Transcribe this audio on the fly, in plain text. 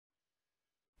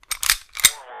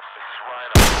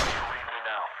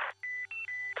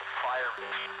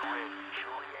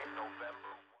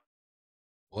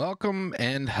Welcome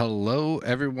and hello,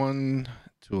 everyone,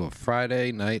 to a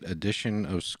Friday night edition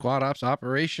of Squad Ops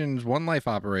Operations, One Life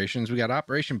Operations. We got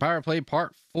Operation Power Play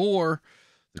Part 4.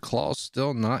 The Claw's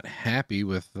still not happy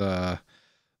with the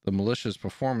militia's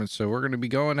performance, so we're going to be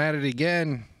going at it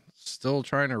again. Still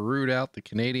trying to root out the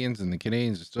Canadians, and the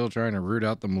Canadians are still trying to root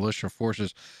out the militia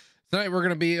forces. Tonight, we're going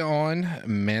to be on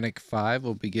Manic 5.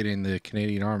 We'll be getting the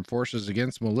Canadian Armed Forces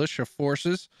against militia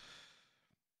forces.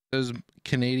 Those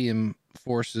Canadian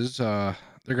forces, they're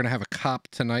going to have a cop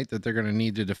tonight that they're going to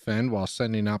need to defend while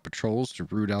sending out patrols to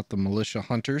root out the militia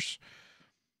hunters.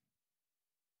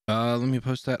 Let me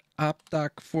post that op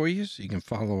doc for you so you can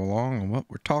follow along on what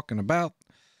we're talking about.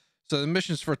 So the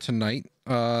missions for tonight,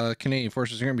 Canadian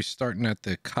forces are going to be starting at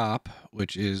the cop,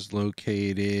 which is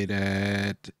located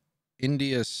at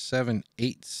India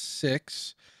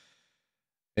 786.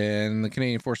 And the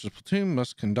Canadian Forces platoon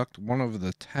must conduct one of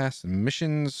the tasks and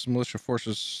missions. Militia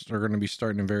forces are going to be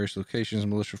starting in various locations.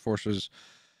 Militia forces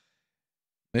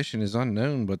mission is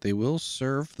unknown, but they will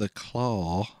serve the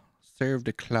claw. Serve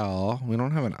the claw. We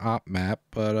don't have an op map,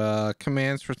 but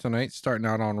commands for tonight starting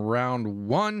out on round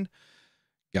 1.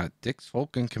 Got Dix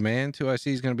Folk in command. 2IC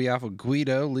is going to be Alpha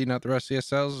Guido. Leading out the rest of the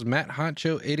SLs, Matt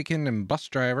Honcho, Adekin, and Bus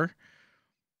Driver.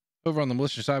 Over on the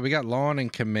militia side, we got Lawn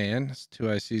in command.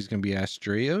 2IC is going to be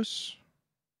Astrios.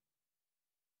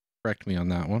 Correct me on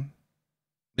that one.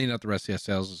 Leading out the rest of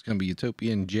the SLs is going to be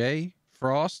Utopian J,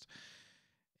 Frost,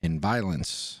 and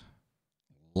Violence.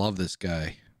 Love this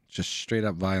guy. Just straight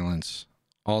up violence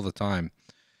all the time.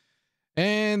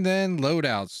 And then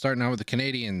loadouts, starting out with the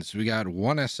Canadians. We got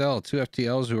 1 SL, 2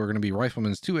 FTLs who are going to be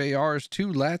riflemen, 2 ARs,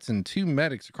 2 LATs, and 2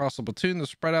 medics across the platoon. They'll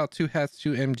spread out 2 hats,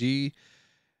 2 MG.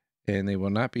 And they will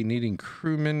not be needing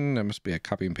crewmen. That must be a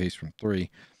copy and paste from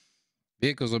 3.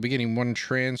 Vehicles will be getting 1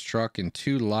 trans truck and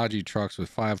 2 Logi trucks with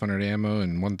 500 ammo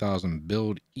and 1,000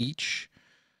 build each.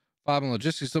 Fob and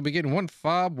logistics, they'll be getting 1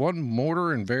 fob, 1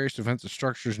 mortar, and various defensive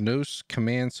structures. No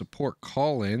command support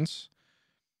call-ins.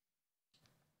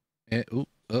 And,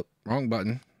 wrong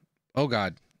button. Oh,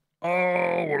 God. Oh,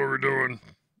 what are we doing?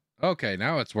 Okay,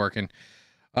 now it's working.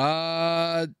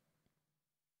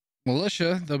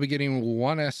 Militia, they'll be getting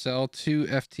 1 SL, 2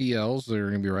 FTLs.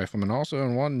 They're going to be riflemen also,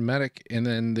 and 1 medic, and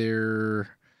then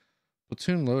their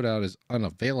platoon loadout is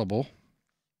unavailable.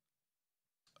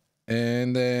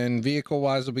 And then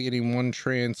vehicle-wise, they'll be getting 1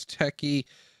 trans techie,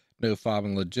 no fob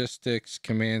and logistics.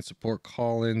 Command support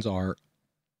call-ins are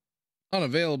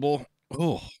unavailable.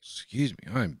 Oh, excuse me.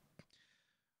 I'm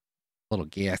a little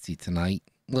gassy tonight.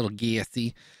 A little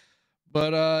gassy.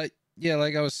 But, yeah,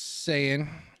 like I was saying,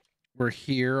 we're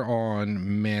here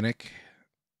on Manic.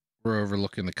 We're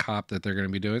overlooking the cop that they're going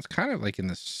to be doing. It's kind of like in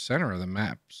the center of the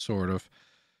map, sort of.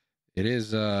 It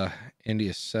is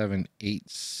India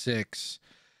 786.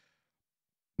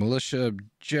 Militia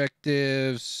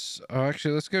objectives. Oh,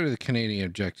 actually, let's go to the Canadian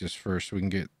objectives first so we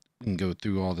can go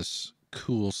through all this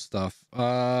cool stuff.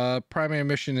 Primary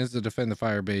mission is to defend the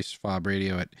fire base fob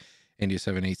radio at India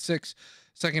 786.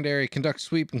 Secondary, conduct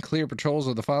sweep and clear patrols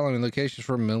of the following locations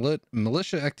for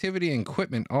militia activity and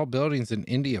equipment. All buildings in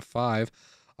India 5,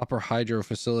 upper hydro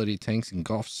facility tanks in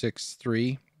Gulf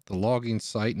 6-3, the logging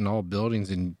site and all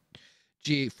buildings in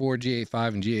G84, G85,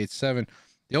 and G87,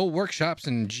 the old workshops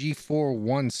in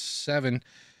G417,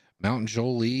 Mount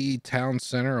Jolie Town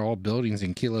Center, all buildings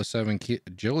in Kilo 7,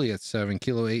 Juliet 7,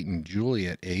 Kilo 8, and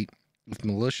Juliet 8. If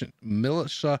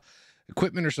militia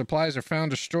equipment or supplies are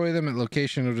found, destroy them at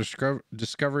location of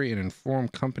discovery and inform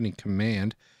company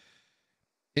command.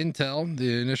 Intel,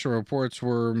 the initial reports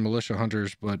were militia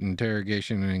hunters, but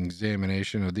interrogation and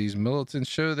examination of these militants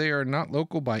show they are not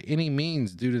local by any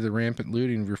means due to the rampant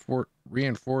looting.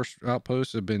 Reinforced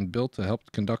outposts have been built to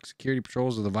help conduct security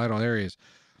patrols of the vital areas.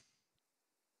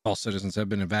 All citizens have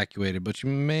been evacuated, but you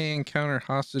may encounter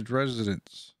hostage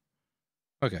residents.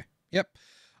 Okay, yep.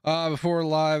 Before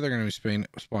live, they're going to be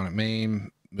spawn at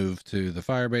main, move to the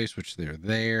firebase, which they're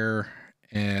there,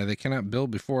 and they cannot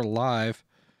build before live.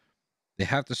 They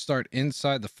have to start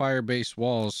inside the firebase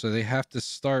walls, so they have to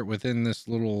start within this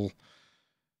little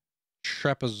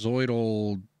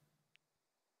trapezoidal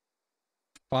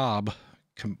fob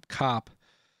cop.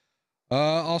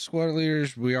 All squad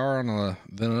leaders, we are on a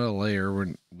vanilla layer.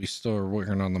 We still are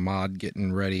working on the mod,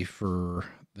 getting ready for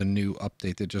the new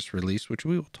update that just released, which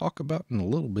we will talk about in a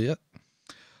little bit.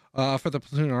 For the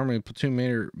platoon army, platoon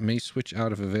leader may switch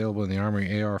out if available in the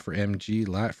armory. AR for MG,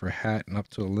 LAT for hat, and up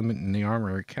to a limit in the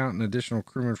armory. Count an additional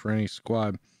crewman for any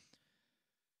squad.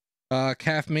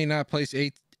 CAF may not place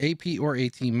AP or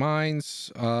AT mines.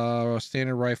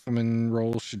 Standard rifleman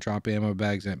roles should drop ammo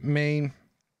bags at main.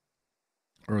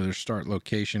 or their start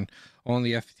location.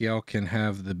 Only FTL can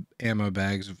have the ammo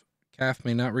bags. CAF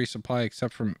may not resupply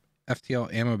except from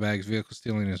FTL ammo bags. Vehicle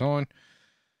stealing is on.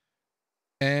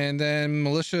 And then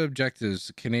militia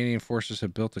objectives. Canadian forces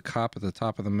have built a cop at the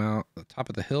top of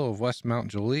the hill of West Mount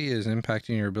Jolie is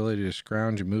impacting your ability to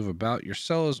scrounge and move about. Your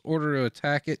cell is ordered to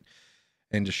attack it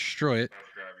and destroy it.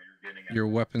 Your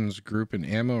weapons group and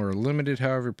ammo are limited.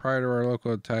 However, prior to our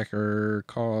local attacker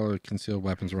call, concealed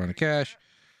weapons around a cache.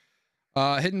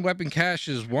 Hidden weapon cache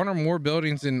is one or more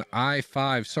buildings in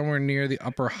I-5, somewhere near the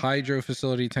upper hydro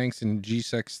facility tanks in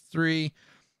G-Sex 3.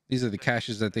 These are the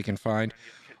caches that they can find.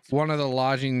 One of the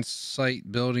lodging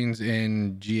site buildings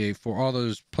in GA4, all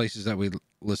those places that we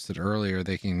listed earlier,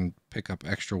 they can pick up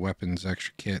extra weapons,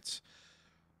 extra kits.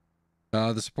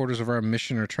 The supporters of our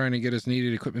mission are trying to get us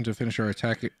needed equipment to finish our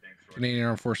attack. Canadian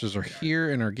Armed Forces are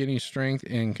here and are getting strength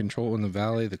and control in the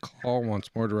valley. The Claw wants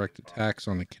more direct attacks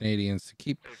on the Canadians to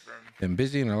keep them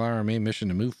busy and allow our main mission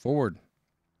to move forward.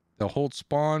 They'll hold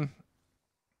spawn.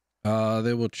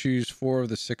 They will choose 4 of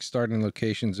the 6 starting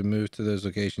locations and move to those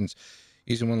locations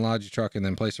using one Logi truck and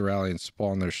then place a rally and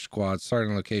spawn their squad.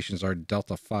 Starting locations are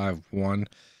Delta 5-1,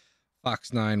 Fox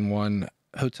 9-1,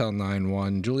 Hotel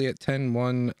 9-1, Juliet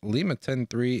 10-1, Lima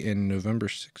 10-3, and November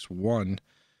 6-1.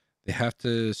 They have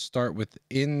to start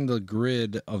within the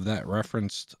grid of that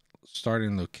referenced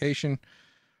starting location.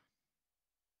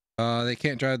 They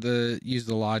can't use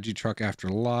the Logi truck after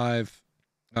live.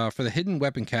 For the hidden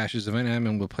weapon caches, event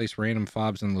admin will place random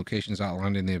fobs in locations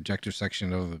outlined in the objective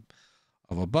section of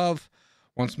above.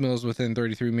 Once Mill is within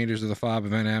 33 meters of the fob,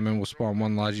 event admin will spawn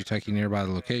one Logitech nearby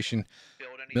the location.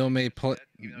 Mill may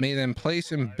then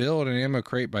place and build an ammo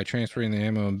crate by transferring the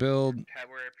ammo and build,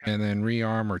 and then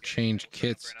rearm or change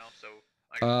kits.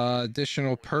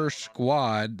 Additional per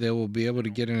squad, they will be able to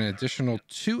get an additional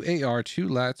 2 AR, 2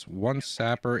 LATs, 1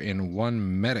 sapper, and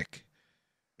 1 medic.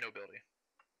 No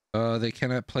building. They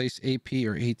cannot place AP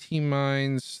or AT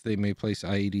mines. They may place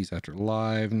IEDs after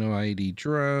live. No IED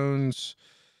drones.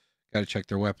 Got to check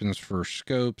their weapons for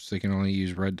scopes. They can only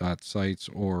use red dot sights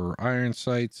or iron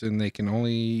sights, and they can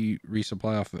only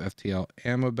resupply off of FTL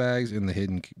ammo bags in the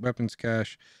hidden weapons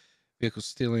cache. Vehicle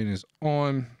stealing is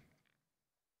on.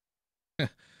 I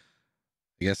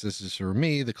guess this is for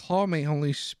me. The Claw may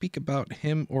only speak about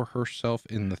him or herself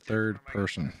in the third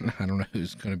person. I don't know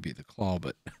who's going to be the Claw,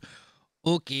 but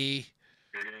okay.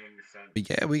 But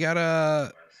yeah, we got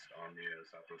an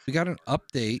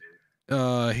update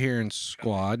here in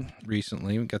Squad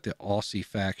recently. We got the Aussie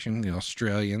faction, the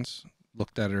Australians.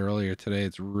 Looked at it earlier today.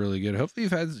 It's really good. Hopefully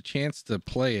you've had a chance to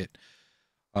play it.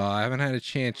 I haven't had a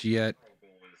chance yet.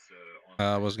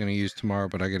 I was going to use tomorrow,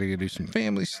 but I got to go do some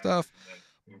family stuff.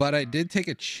 But I did take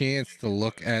a chance to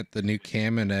look at the new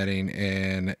camo netting,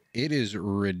 and it is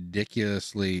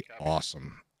ridiculously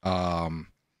awesome.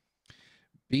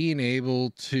 Being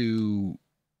able to,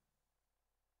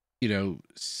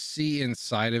 see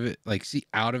inside of it, like see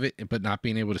out of it, but not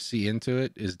being able to see into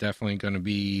it is definitely going to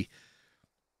be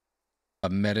a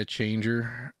meta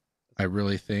changer, I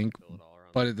really think.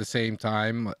 But at the same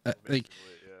time, like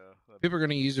people are going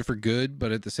to use it for good,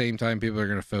 but at the same time, people are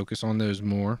going to focus on those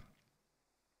more.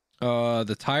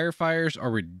 The tire fires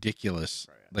are ridiculous.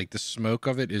 Like the smoke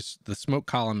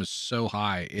column is so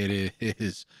high. It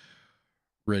is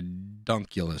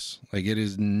redunculous. Like it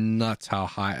is nuts how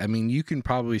high. I mean, you can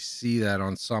probably see that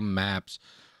on some maps.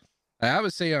 I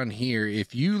would say on here,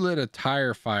 if you lit a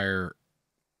tire fire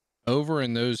over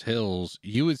in those hills,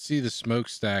 you would see the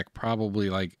smokestack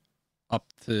probably like up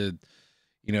to,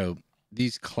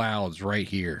 these clouds right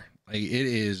here. Like it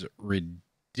is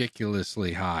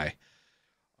ridiculously high.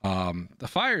 The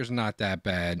fire's not that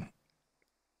bad.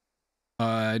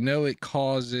 I know it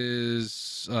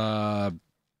causes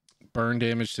burn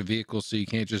damage to vehicles, so you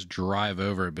can't just drive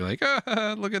over it. Be like,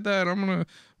 look at that! I'm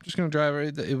just gonna drive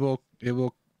it. It will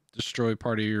destroy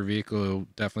part of your vehicle. It'll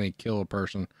definitely kill a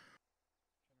person.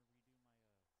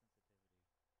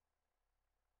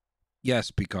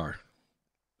 Yes, Picard.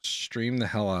 Stream the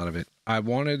hell out of it. I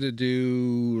wanted to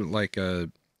do like a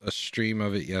stream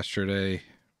of it yesterday.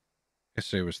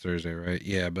 Yesterday was Thursday, right?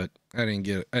 Yeah, but I didn't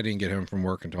get home from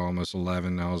work until almost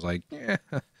 11. I was like, yeah,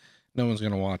 no one's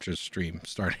gonna watch a stream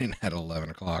starting at 11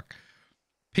 o'clock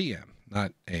p.m.,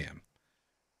 not a.m.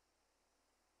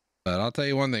 But I'll tell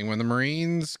you one thing: when the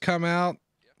Marines come out,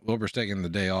 Wilber's taking the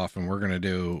day off, and we're gonna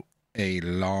do a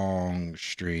long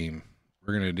stream.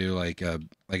 We're gonna do like an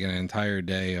entire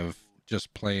day of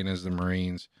just playing as the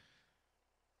Marines.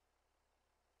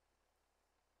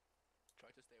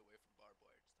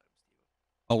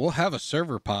 Oh, we'll have a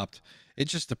server popped. It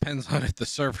just depends on if the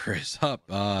server is up.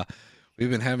 We've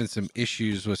been having some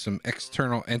issues with some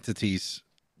external entities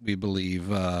we believe,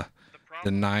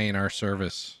 denying our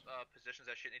service. Positions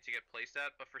that shit need to get placed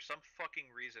at, but for some fucking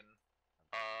reason,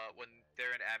 when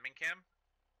they're in admin cam,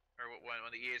 or when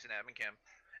the EA is in admin cam,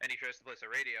 and he tries to place a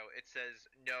radio, it says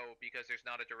no because there's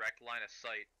not a direct line of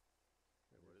sight.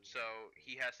 So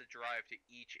he has to drive to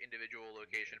each individual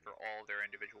location for all of their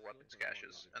individual weapons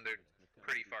caches, and they're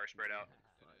pretty far spread out.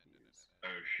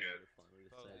 Oh shit.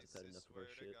 I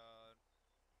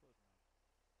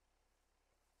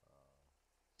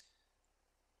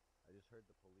just heard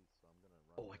the police, so I'm gonna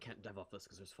run. Oh, I can't dive off this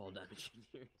because there's fall damage in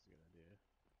here. That's a good idea.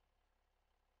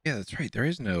 Yeah, that's right. There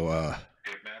is no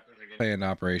planned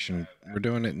operation. We're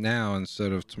doing it now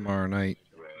instead of tomorrow night,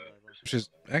 which is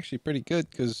actually pretty good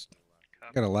because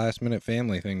I got a last-minute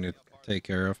family thing to take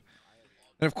care of.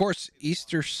 And of course,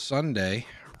 Easter Sunday,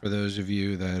 for those of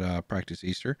you that practice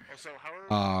Easter,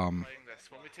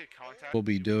 we'll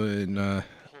be doing,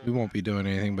 we won't be doing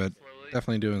anything, but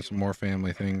definitely doing some more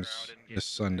family things this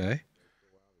Sunday.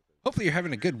 Hopefully you're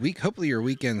having a good week. Hopefully your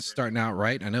weekend's starting out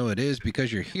right. I know it is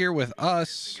because you're here with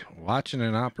us watching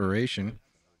an operation,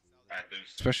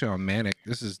 especially on Manic.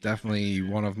 This is definitely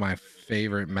one of my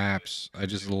favorite maps. I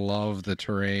just love the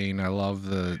terrain. I love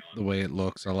the way it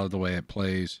looks. I love the way it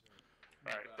plays.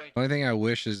 The only thing I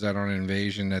wish is that on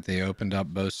Invasion that they opened up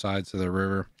both sides of the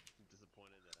river.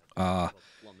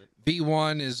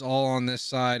 V1 is all on this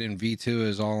side and V2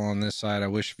 is all on this side. I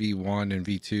wish V1 and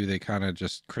V2, they kind of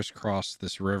just crisscross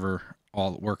this river,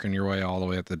 all working your way all the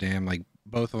way up the dam. Like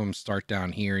both of them start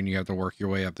down here and you have to work your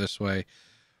way up this way,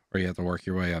 or you have to work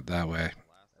your way up that way.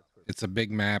 It's a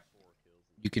big map.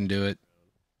 You can do it.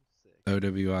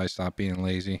 OWI, stop being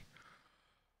lazy.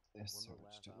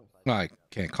 No, I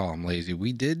can't call them lazy.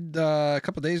 We did a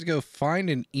couple days ago find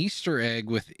an Easter egg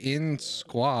within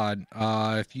Squad.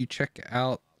 If you check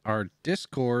out our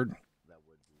Discord,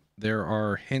 there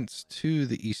are hints to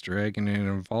the Easter egg, and it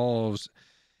involves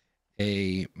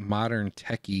a modern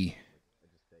techie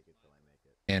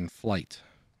and flight.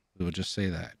 We will just say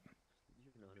that.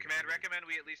 Command, recommend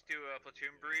we at least do a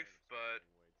platoon brief, but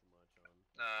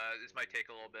this might take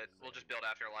a little bit. We'll just build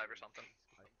after live or something.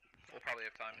 We'll probably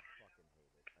have time.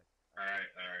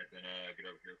 Alright, then get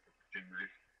over here for platoon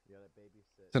brief.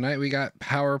 Tonight we got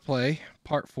Power Play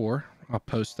Part 4. I'll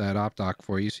post that op doc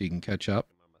for you so you can catch up.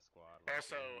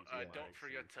 Also, don't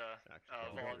forget to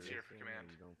volunteer for command.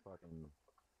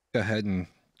 Go ahead and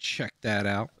check that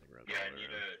out. Yeah, I need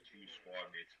 2 squad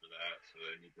mates for that, so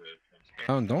I need to...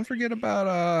 Oh, and don't forget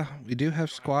about, we do have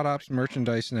SquadOps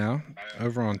merchandise now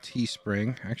over on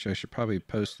Teespring. Actually, I should probably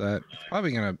post that. It's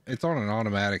probably gonna, it's on an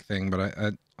automatic thing, but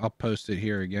I'll post it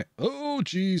here again. Oh,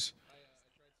 geez.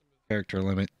 Character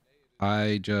limit.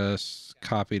 I just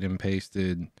copied and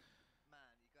pasted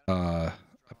a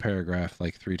paragraph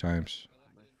like 3 times.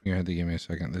 You have to give me a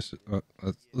second. This is,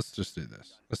 let's just do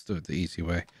this. Let's do it the easy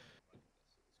way.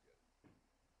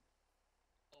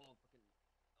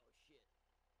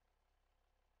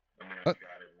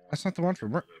 That's not the one for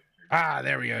merch. Ah,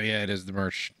 there we go. Yeah, it is the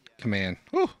merch command.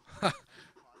 Whew. I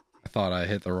thought I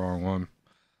hit the wrong one.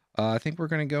 I think we're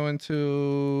going to go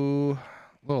into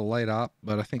a little light op,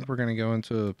 but I think we're going to go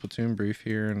into a platoon brief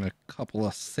here in a couple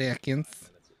of seconds.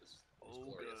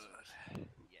 Oh, good.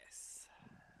 Yes.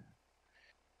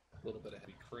 A little bit of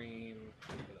heavy cream,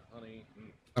 a little bit of honey.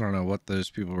 I don't know what those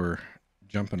people were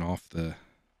jumping off the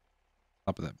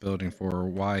top of that building for, or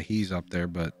why he's up there,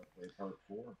 but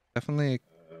definitely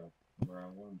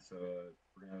round 1. So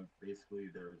we're gonna basically,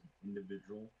 there's an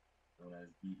individual known as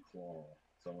the Claw.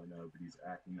 Someone know, but he's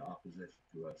acting in opposition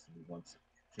to us, and he wants to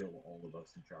kill all of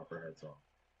us and chop our heads off.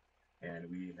 And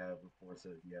we have reports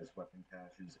that he has weapon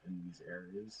caches in these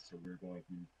areas, so we're going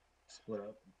to split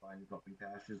up and find the weapon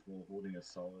caches while holding a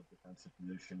solid defensive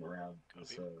position around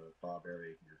this fob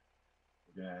area here.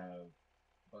 We're gonna have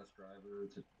bus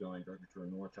drivers going directly to our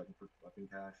north, checking for weapon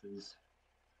caches.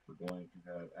 We're going to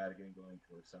have Adigan going to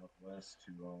our southwest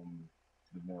to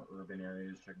the more urban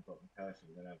areas, checking weapon caches.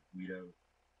 We're going to have Guido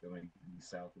going to the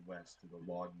southwest to the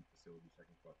logging facility,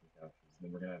 checking weapon caches. And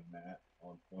then we're going to have Matt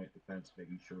on point defense,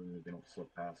 making sure that they don't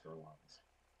slip past our lines.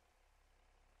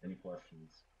 Any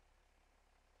questions?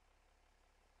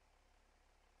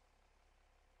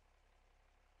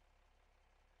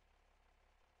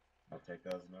 I'll take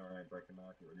those. All right, break them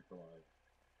out. Get ready for live.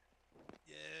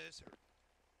 Yes, sir.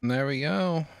 There we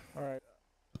go. All right.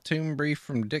 Platoon brief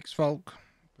from Dick's Folk.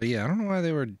 But yeah, I don't know why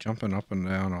they were jumping up and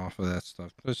down off of that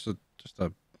stuff. Just a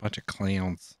bunch of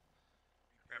clowns.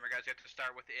 Remember, guys, you have to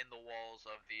start within the walls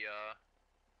of the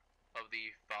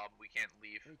fob. We can't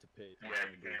leave. I need to pay. Yeah,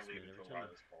 you can't leave until Every time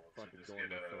live is called, I so fucking just go on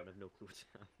get my phone, I have no clue what's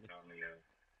happening. on the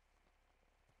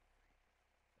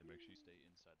And make sure you stay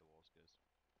inside the walls, guys.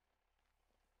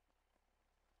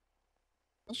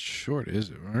 How short is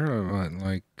it? We're what,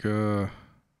 like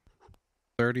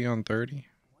 30 on 30?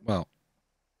 Well,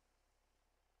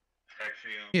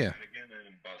 Actually, yeah. again,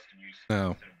 in Boston, you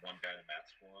No. send one guy to Matt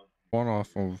squad. One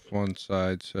off of one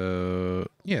side, so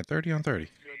yeah, 30 on 30.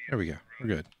 There we go. We're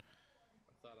good. I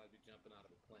thought I'd be jumping out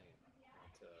of a plane,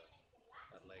 not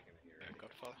that leg in here. Yeah,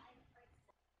 Godfather.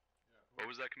 What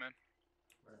was that command?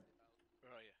 Where?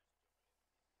 Oh yeah.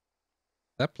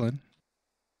 Zeppelin.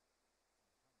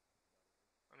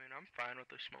 I mean, I'm fine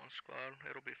with a small squad.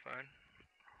 It'll be fine.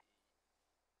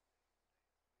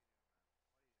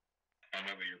 I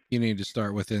know what you're. You need to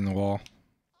start within the wall.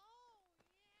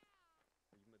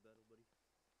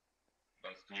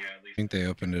 Boston, yeah, at I least. think they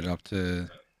opened it up to There you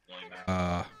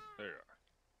are.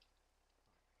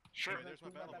 Sure, there's my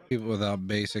battle. people without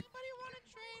basic. Anybody want to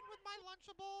trade with my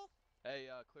Lunchable? Hey,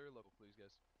 clear your local, please, guys.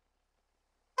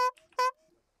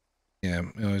 Yeah,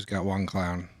 we always got one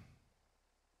clown.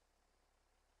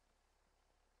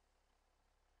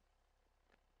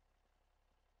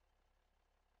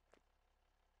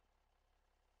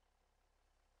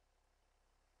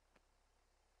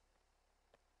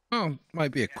 Oh,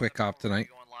 might be a quick op tonight.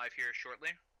 Going live here shortly,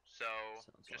 so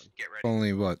just get ready.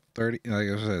 Only what, 30? Like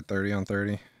I said, 30 on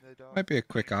 30. Might be a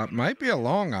quick op. Might be a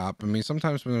long op. I mean,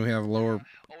 sometimes when we have lower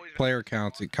player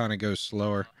counts, it kind of goes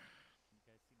slower.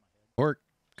 Or it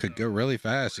could go really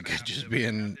fast. It could just be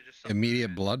an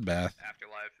immediate bloodbath.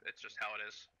 Afterlife, it's just how it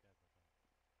is.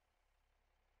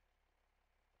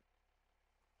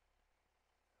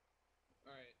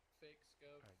 Alright, fake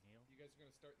scope. You guys are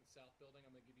gonna start in the south building.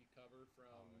 I'm gonna give you cover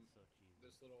from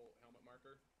this little helmet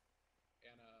marker.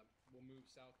 And we'll move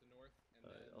south to north, and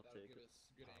then that'll give us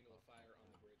good angle of fire on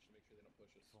the bridge to make sure they don't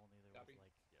push us. Copy?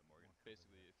 Yeah, Morgan.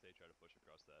 Basically, if they try to push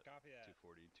across that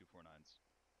 240, 249's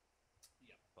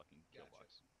Yep. fucking kill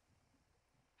box.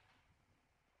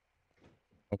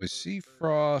 We see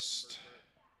Frost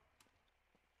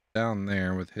down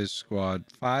there with his squad.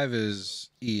 5 is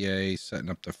EA setting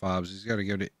up the fobs. He's got to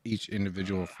go to each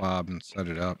individual fob and set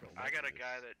it up. I got a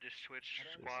guy that just switched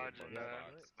squads, and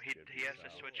he has to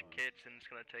switch kits, and it's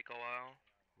gonna take a while.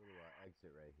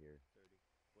 Exit right here.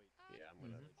 Yeah, I'm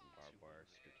gonna barbed wire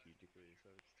strategically.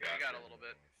 So it's Yeah, I got a little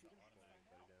bit.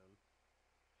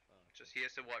 Just he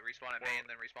has to respawn at main,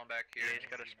 then respawn back here. Yeah, he's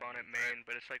got to spawn at main,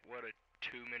 but it's like what, a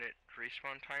 2-minute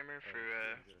respawn timer for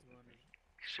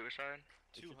suicide.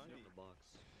 200 box.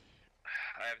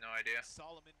 I have no idea.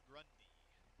 Solomon Grundy.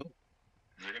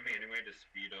 Is there gonna be any way to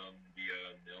speed the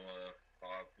Nilla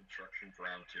fob construction for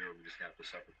round 2, or we just have to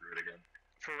suffer through it again?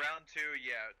 For round 2,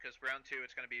 yeah, because round 2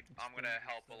 it's gonna be I'm gonna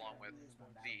help along with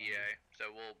the EA,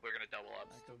 so we're gonna double up.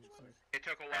 It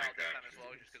took a while this time as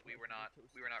well, just because we were not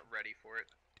ready for it.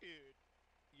 Dude,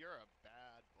 you're a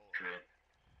bad boy. True.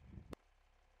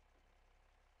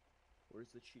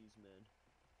 Where's the cheese man?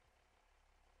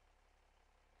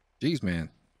 Cheese man.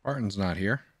 Barton's not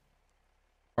here.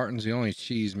 Barton's the only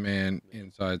cheese man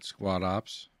inside Squad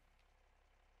Ops.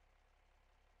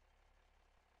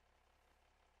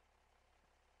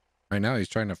 Right now he's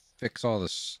trying to fix all the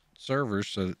servers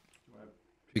so that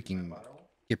we can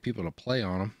get people to play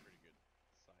on them. Pretty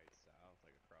good side south,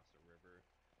 like across the river.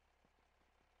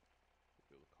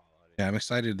 People call out Yeah, I'm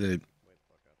excited to way the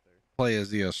fuck out there. play as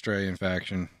the Australian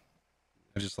faction.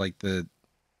 I just like the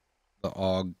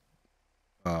AUG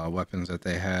weapons that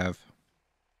they have.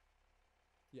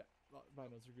 Yeah,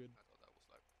 vinyls are good. I thought that was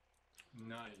like.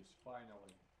 Nice,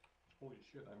 finally. Holy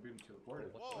shit, I'm being teleported.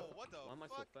 Whoa, what the Why am I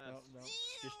so fuck? fast? No.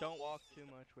 Just don't walk too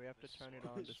much. We have to turn it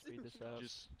on to speed this up.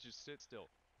 Just sit still.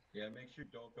 Yeah, make sure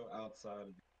you don't go outside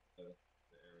of the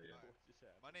area.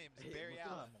 My name's Hey, Barry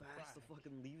look Allen. how fast the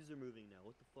fucking leaves are moving now.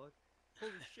 What the fuck?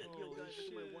 Holy shit, yo guys,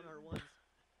 look at my 1R1s.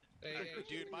 Hey,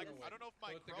 Dude, I don't know if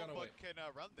my Put the gun away. Chromebook can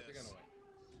run Put the this. gun away.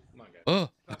 Come on, guys.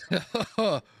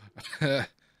 Oh,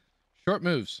 short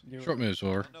moves, short moves,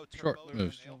 or No short turbo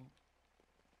moves, nail.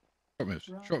 short moves,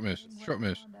 short moves, short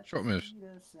moves, short moves.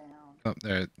 Oh,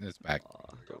 there, it's back.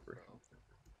 It's over.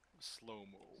 Slow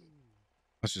mo.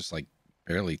 It's just like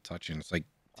barely touching. It's like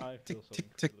I tick, feel so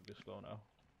tick, tick. incredibly slow now.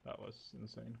 That was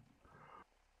insane.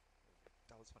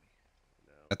 That was funny.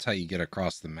 That's how you get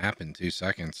across the map in 2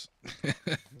 seconds. Do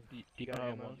you got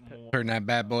ammo? Turn that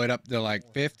bad boy up to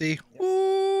like 50.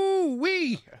 Woo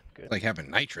wee! Okay, good. It's like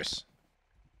having nitrous.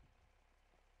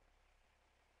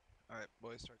 Alright,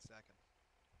 boys, start stacking.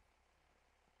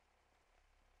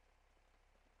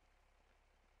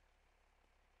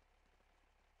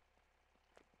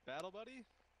 Battle buddy?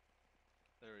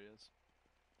 There he is.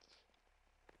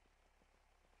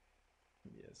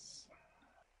 Yes.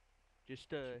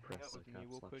 Just hang press out with the me caps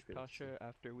real lock quick, space. Tasha.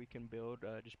 After we can build,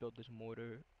 just build this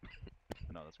mortar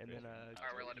No, that's And then Alright,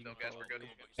 we're letting go, guys. We're good.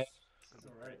 That's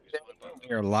alright.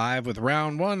 We are live with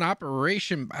round one,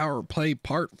 Operation Power Play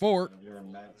Part 4. You're a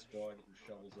mad squad, get your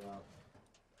shovels out.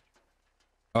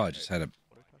 Oh, I just had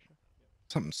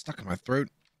something stuck in my throat.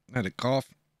 I had a cough.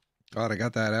 God, I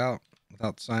got that out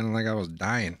without sounding like I was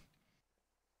dying.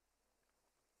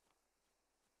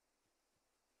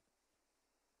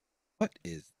 What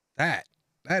is that?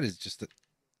 That is just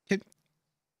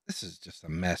this is just a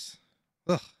mess.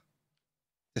 Ugh.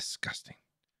 Disgusting.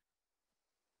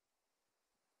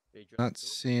 Not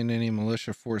seeing any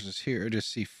militia forces here. I just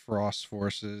see frost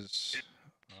forces.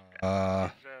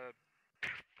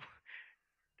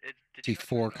 See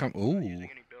four come. Ooh.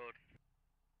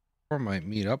 Or might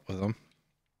meet up with them.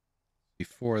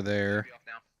 Before there.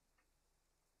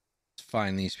 Let's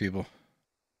find these people.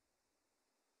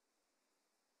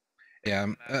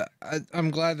 Yeah,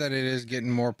 I'm glad that it is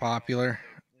getting more popular.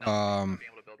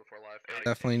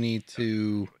 Definitely need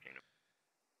to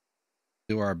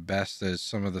do our best as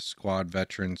some of the squad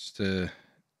veterans to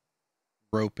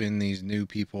rope in these new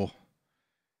people,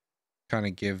 kind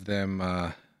of give them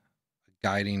a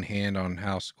guiding hand on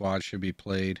how squad should be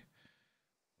played.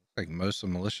 Looks like most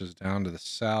of the militias down to the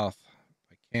south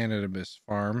by Cannabis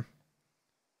Farm,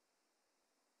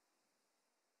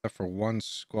 except for one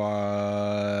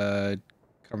squad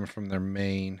coming from their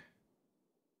main.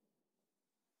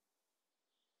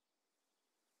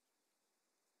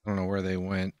 I don't know where they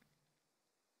went.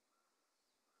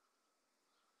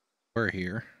 We're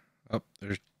here. Oh,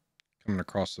 they're coming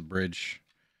across the bridge.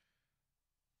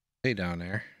 Stay down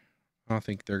there. I don't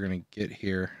think they're going to get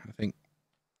here. I think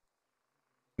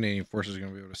Canadian forces are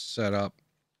going to be able to set up.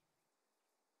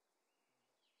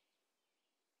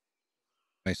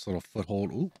 Nice little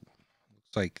foothold. Ooh,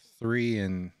 looks like 3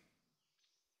 in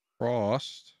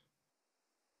Frost.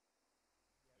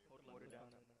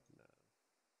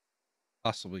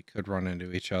 Possibly could run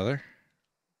into each other.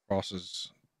 Frost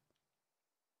is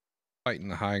fighting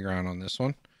the high ground on this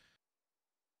one.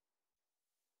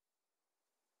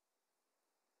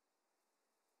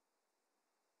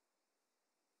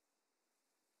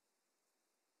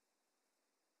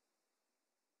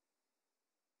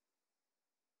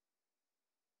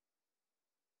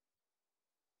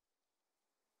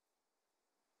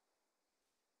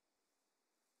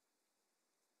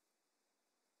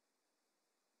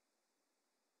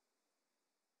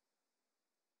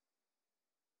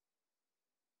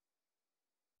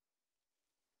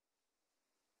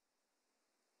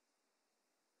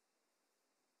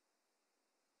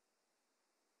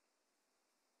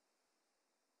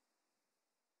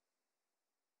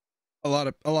 A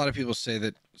lot of people say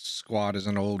that Squad is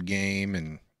an old game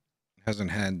and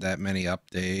hasn't had that many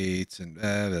updates and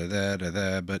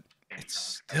but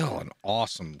it's still an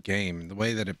awesome game. The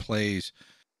way that it plays,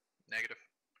 Negative.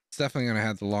 it's definitely going to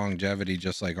have the longevity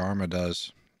just like Arma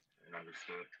does.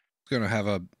 Understood. It's going to have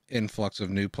a influx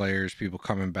of new players, people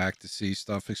coming back to see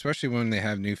stuff, especially when they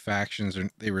have new factions or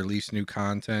they release new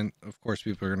content. Of course,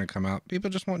 people are going to come out. People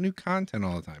just want new content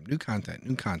all the time. New content.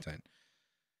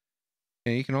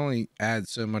 And you can only add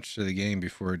so much to the game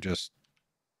before it just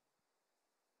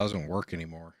doesn't work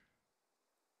anymore.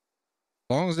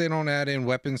 As long as they don't add in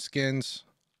weapon skins,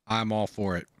 I'm all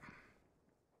for it.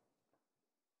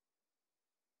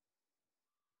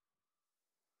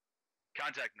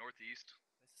 Contact northeast.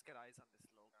 Let's just get eyes on this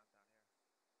low ground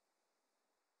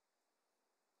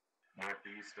down here.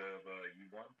 Northeast of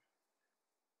U1.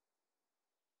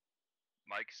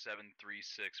 Mike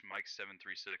 736. Mike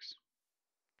 736.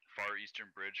 Far eastern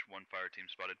bridge. One fire team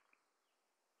spotted.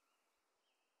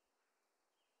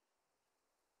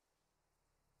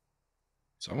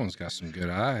 Someone's got some good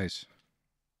eyes.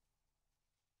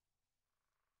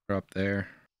 They're up there.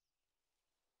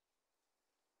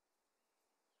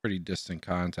 Pretty distant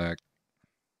contact to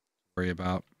worry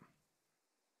about.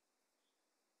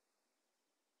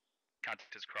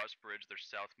 Contact is cross bridge. They're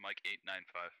south Mike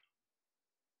 895.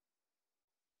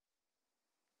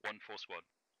 One full squad.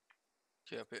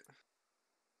 Copy.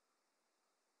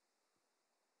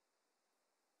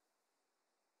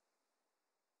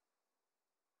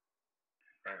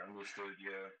 Alright, understood,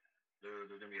 yeah.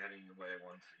 They're gonna be heading your way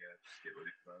once, yeah, just get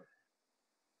ready for that.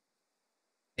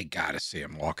 They gotta see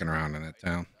him walking around in that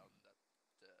town.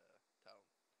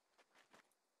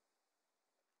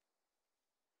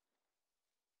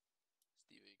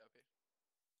 Stevie, copy.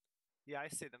 Yeah, I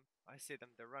see them.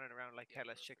 They're running around like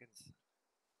headless chickens.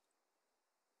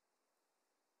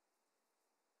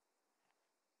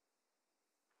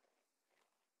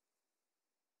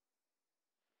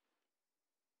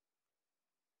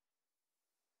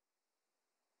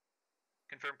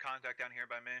 Confirm contact down here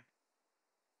by me.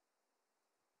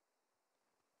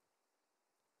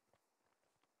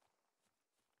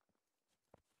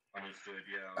 Understood,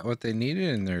 yeah. What they needed,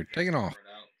 and they're taking off.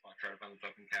 I'll try to find the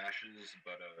fucking caches,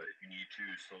 but if you need to,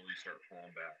 slowly start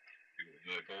falling back.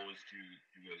 The goal is to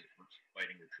do a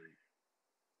fighting retreat.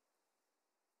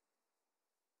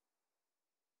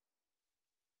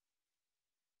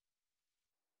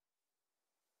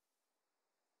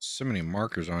 So many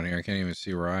markers on here, I can't even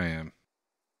see where I am.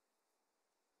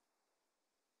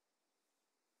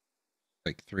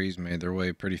 Like 3's made their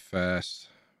way pretty fast.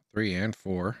 3 and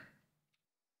 4.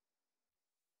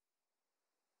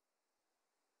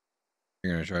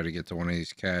 You're gonna try to get to one of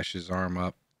these caches, arm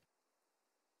up.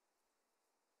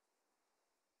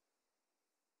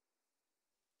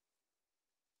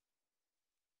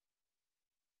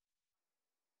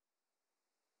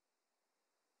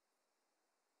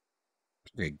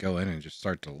 Okay, go in and just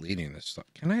start deleting this stuff.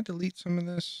 Can I delete some of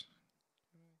this?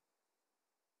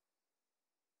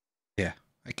 Yeah,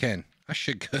 I can. I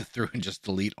should go through and just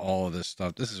delete all of this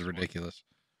stuff. This is ridiculous.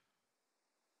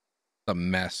 It's a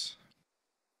mess.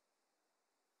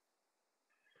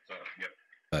 Yep.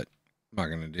 But I'm not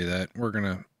gonna do that. We're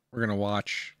gonna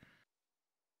watch.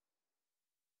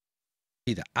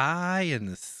 See the eye in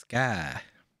the sky.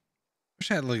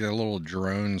 Wish I had like a little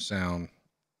drone sound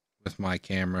with my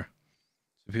camera,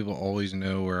 so people always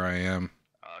know where I am.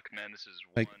 Command, this is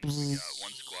like, one. We got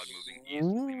one squad moving east.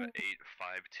 Lima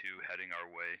 852 heading our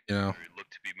way. You know, we look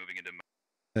to be moving into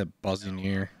that buzzing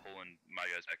here. Pulling my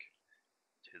guys back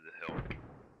to the hill.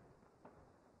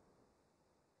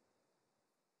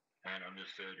 And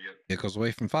understood, yep. Vehicles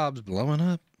away from fobs blowing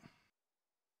up.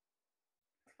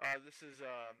 This is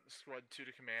Squad 2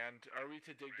 to command. Are we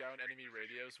to dig down enemy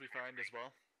radios we find as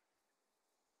well?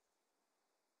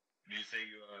 Did you say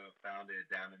you found a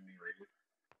down enemy radio?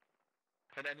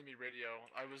 An enemy radio.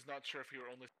 I was not sure if we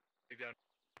were only dig down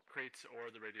crates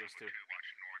or the radios too.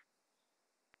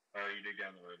 You dig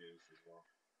down the radios as well.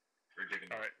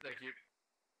 Alright, thank you.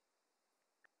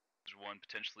 There's one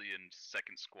potentially in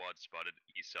second squad spotted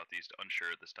east southeast,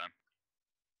 unsure at this time.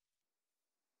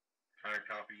 Alright,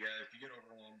 copy. Yeah, if you get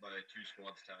overwhelmed by 2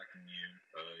 squads attacking you,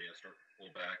 start to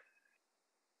pull back.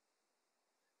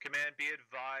 Command, be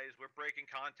advised, we're breaking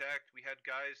contact. We had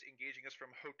guys engaging us from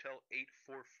Hotel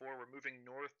 844. We're moving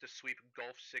north to sweep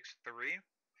Gulf 6-3.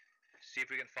 See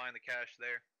if we can find the cache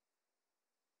there.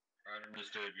 Alright,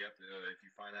 understood. Yep, if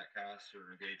you find that cache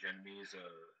or engage enemies,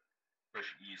 push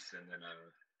east and then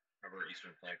cover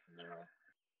eastern flank from there on.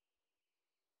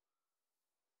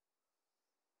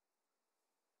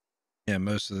 Yeah,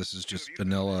 most of this is just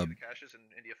vanilla caches in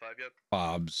India 5 yet?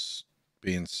 fobs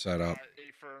being set up.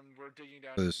 We're digging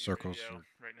down The circles are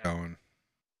right now. going.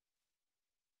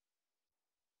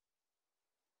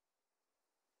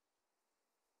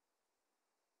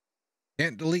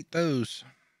 Can't delete those.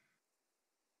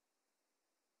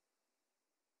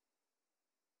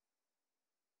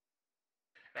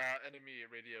 Enemy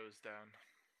radio is down.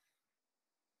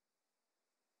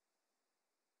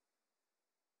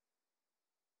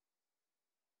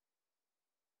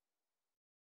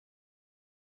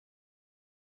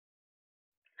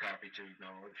 Copy to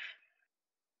acknowledge.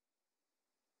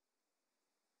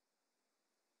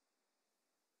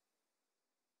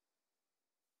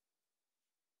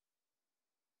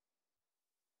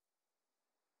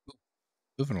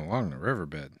 Moving along the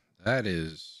riverbed. That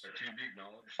is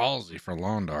ballsy for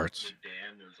lawn darts.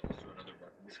 Dan, there's also another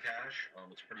weapons cache.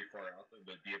 It's pretty far out there,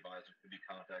 but be advised there could be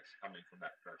contacts coming from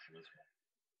that direction as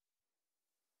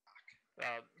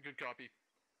well. Good copy.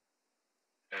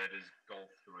 It is Gulf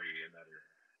 3 in that area.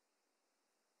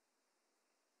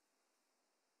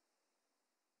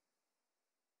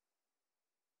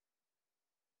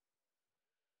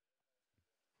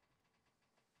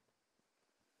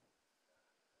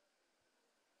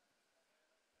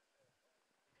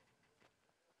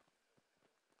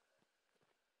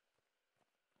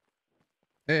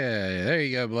 Yeah, there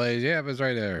you go, Blaze. Yeah, it's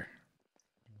right there.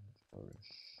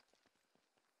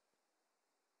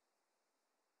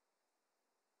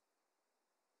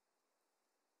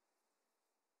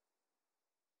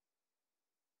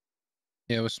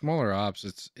 Yeah, with smaller ops,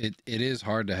 it is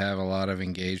hard to have a lot of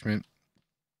engagement,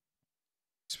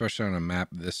 especially on a map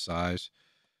this size.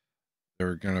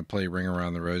 They're gonna play Ring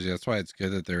Around the Rosie. That's why it's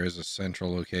good that there is a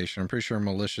central location. I'm pretty sure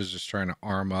militia's just trying to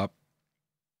arm up,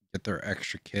 get their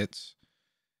extra kits,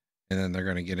 and then they're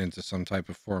gonna get into some type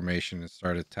of formation and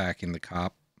start attacking the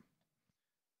cop.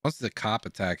 Once the cop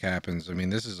attack happens, I mean,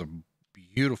 this is a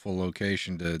beautiful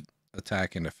location to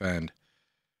attack and defend.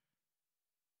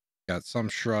 Got some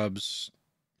shrubs,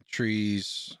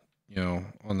 trees, you know,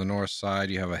 on the north side.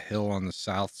 You have a hill on the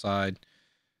south side.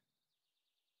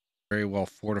 Very well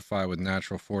fortified with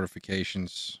natural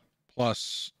fortifications.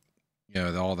 Plus, you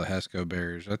know, all the HESCO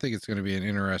barriers. I think it's going to be an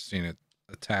interesting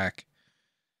attack.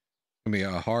 It's going to be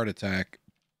a hard attack.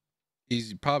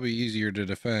 Easy, probably easier to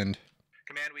defend.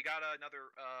 Command, we got another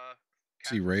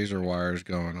See razor wires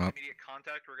going up. Immediate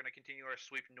contact. We're going to continue our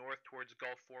sweep north towards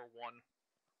Gulf 4-1.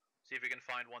 See if we can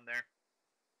find one there.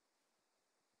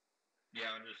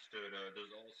 Yeah, understood. There's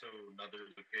also another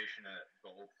location at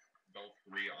Gulf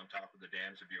 3 on top of the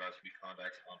dam, so if you guys can be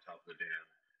contacts on top of the dam,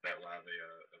 that will have a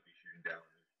be shooting down.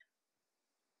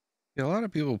 Yeah, a lot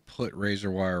of people put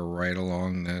razor wire right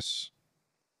along this.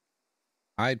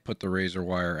 I'd put the razor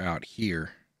wire out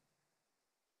here,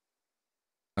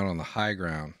 out on the high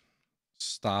ground.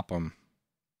 Stop them,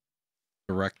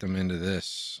 direct them into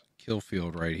this kill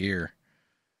field right here.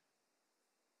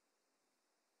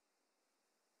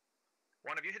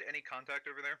 Juan, have you hit any contact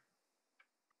over there?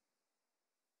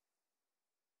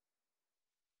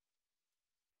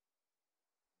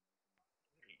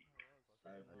 I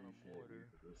appreciate you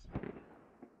for this.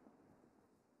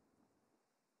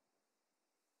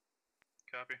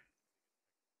 Copy.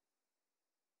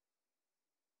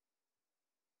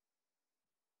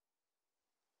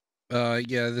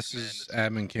 Yeah, this is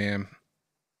admin cam.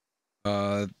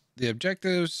 The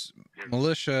objectives,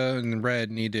 militia in red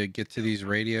need to get to these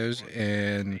radios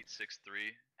and 863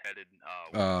 headed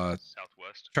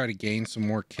southwest. Try to gain some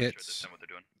more kits.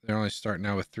 They're only starting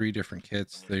out with 3 different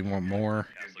kits. They want more.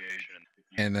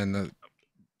 And then the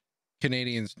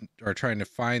Canadians are trying to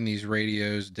find these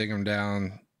radios, dig them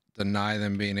down, deny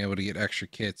them being able to get extra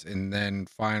kits, and then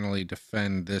finally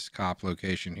defend this cop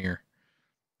location here.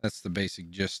 That's the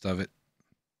basic gist of it.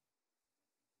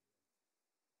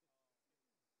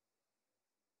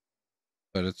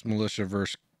 But it's militia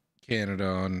versus Canada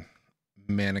on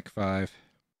Manic 5.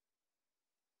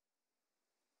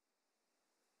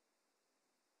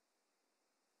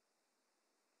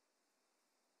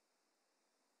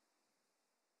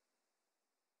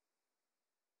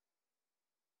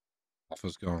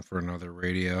 Alpha's going for another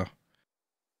radio. I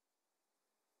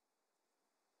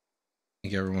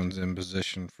think everyone's in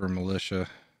position for militia,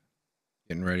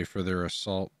 getting ready for their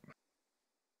assault.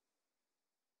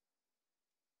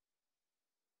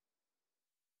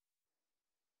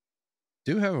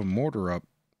 Do have a mortar up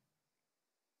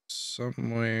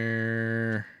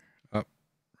somewhere up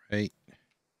right.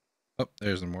 Oh,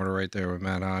 there's the mortar right there with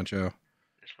Matt Honcho.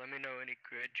 Just let me know any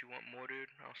grid you want mortared.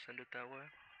 I'll send it that way.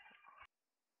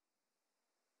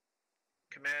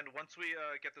 Command, once we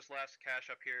get this last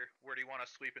cache up here, where do you want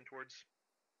us sweeping towards?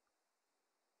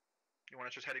 You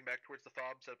want us just heading back towards the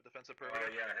FOB, set up a defensive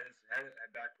perimeter? Yeah, head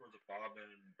back towards the FOB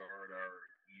and guard our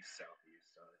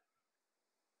east-southeast side.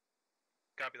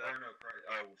 Copy that. Or no,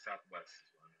 southwest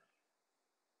is one.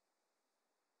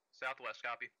 Southwest,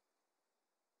 copy.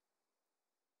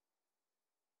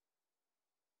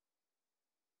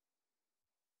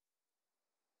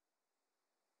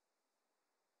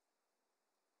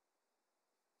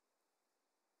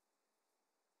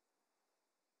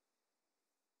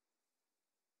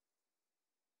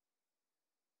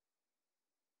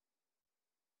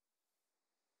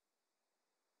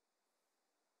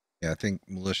 Yeah, I think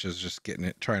militia's just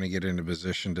trying to get into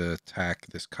position to attack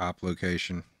this cop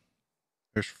location.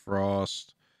 There's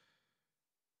Frost.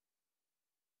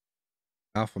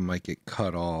 Alpha might get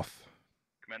cut off.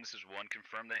 Command, this is 1.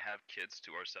 Confirm they have kids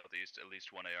to our southeast. At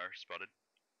least 1 AR spotted.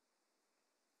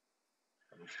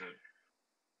 Understood.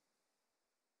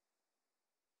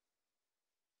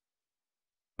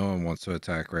 No one wants to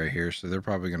attack right here, so they're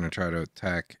probably going to try to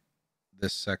attack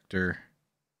this sector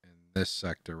and this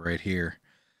sector right here.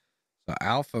 So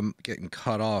Alpha getting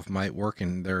cut off might work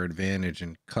in their advantage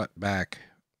and cut back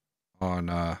on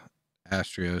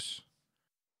Astrios.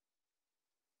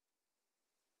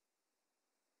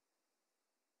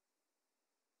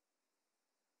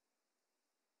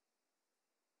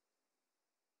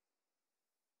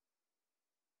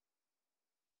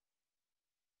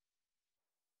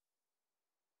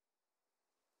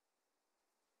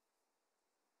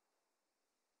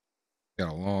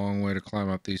 Got a long way to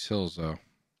climb up these hills, though.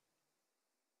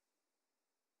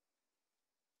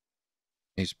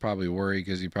 He's probably worried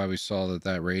because he probably saw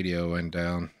that radio went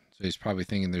down. So he's probably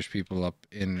thinking there's people up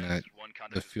in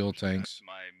the fuel tanks.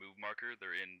 My move marker,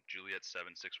 they're in Juliet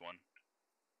 761.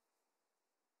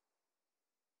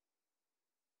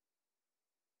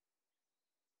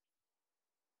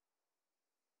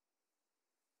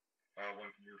 One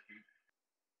from your feet.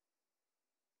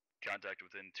 Contact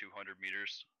within 200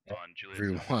 meters on Juliet.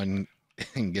 Everyone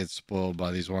gets spoiled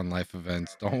by these one life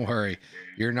events. Don't worry,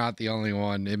 you're not the only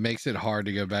one. It makes it hard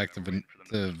to go back to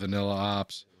vanilla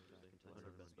ops.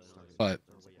 But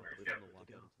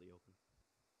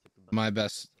My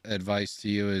best advice to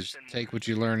you is take what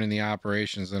you learn in the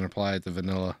operations and apply it to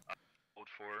vanilla.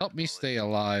 Help me stay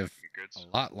alive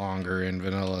a lot longer in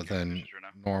vanilla than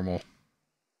normal.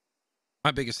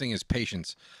 My biggest thing is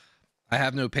patience. I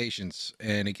have no patience,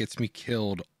 and it gets me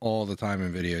killed all the time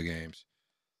in video games.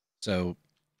 So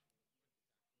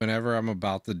whenever I'm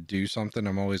about to do something,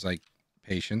 I'm always like,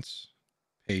 patience,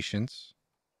 patience,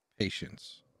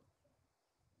 patience.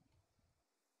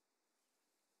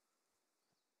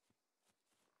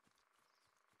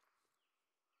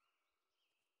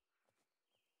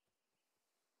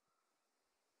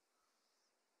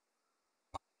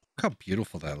 Look how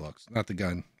beautiful that looks. Not the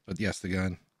gun, but yes, the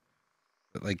gun.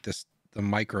 But like this, the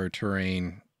micro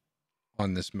terrain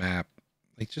on this map,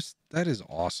 like just, that is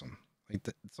awesome. Like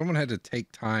someone had to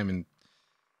take time and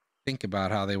think about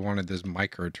how they wanted this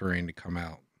micro terrain to come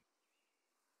out.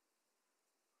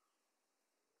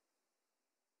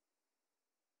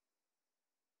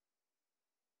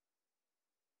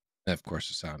 And of course,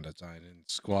 the sound design and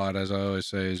Squad, as I always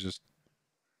say, is just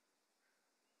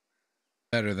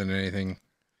better than anything.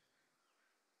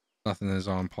 Nothing is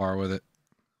on par with it.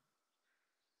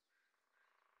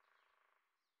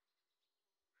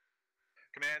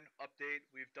 Command, update.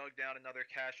 We've dug down another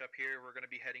cache up here. We're going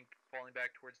to be falling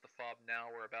back towards the fob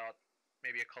now. We're about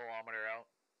maybe a kilometer out.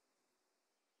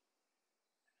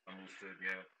 Understood,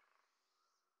 yeah.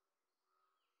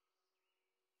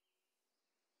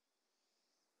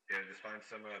 Yeah, just find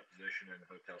some position in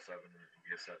Hotel 7 or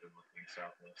India 7 looking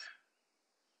southwest.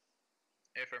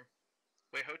 Affirm.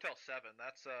 Wait, Hotel 7,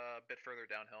 that's a bit further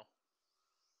downhill.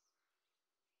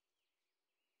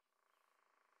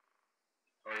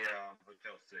 Oh yeah,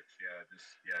 Hotel 6,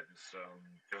 just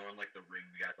fill in like the ring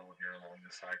we got going here along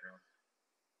this high ground.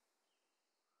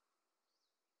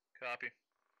 Copy.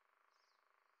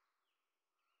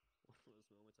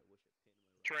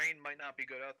 Terrain might not be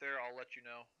good out there. I'll let you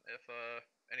know if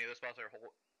any of the spots are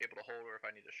able to hold or if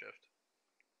I need to shift.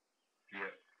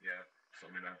 Yeah, just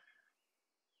let me know.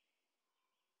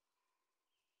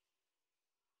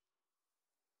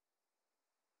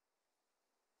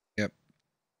 Yep.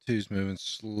 2's moving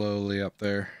slowly up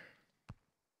there.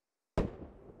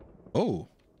 Oh,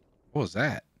 what was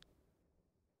that?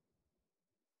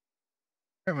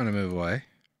 I'm going to move away.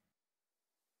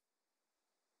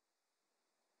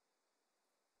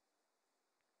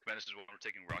 Command, this is what we're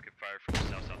taking rocket fire from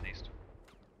the south-southeast.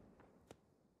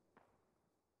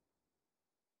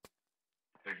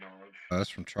 Acknowledge. That's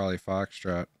from Charlie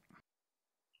Foxtrot.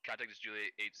 Contact is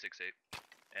Juliet 868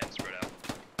 and spread out.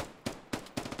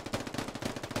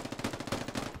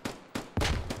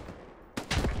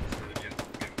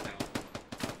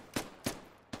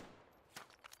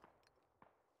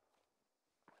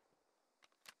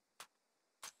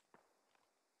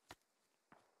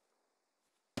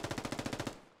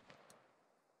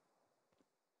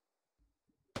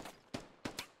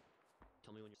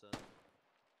 Tell me when you're set.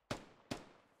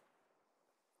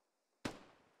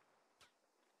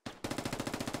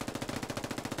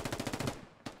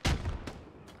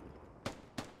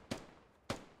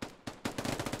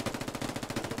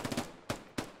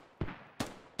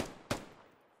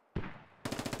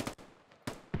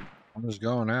 I'm just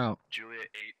going out. Juliet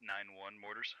 891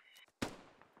 mortars.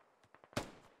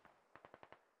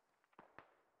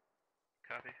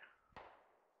 Copy.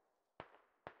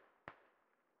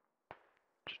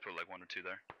 Just put like 1 or 2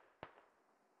 there.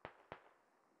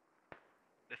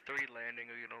 The 3 landing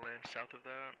are gonna land south of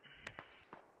that.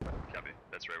 Copy.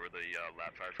 That's right where the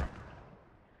lab fired from.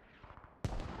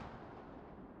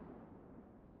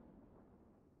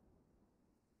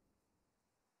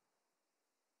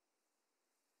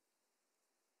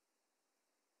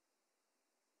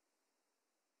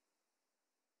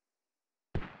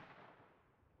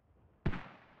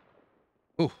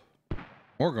 Oh,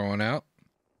 more going out.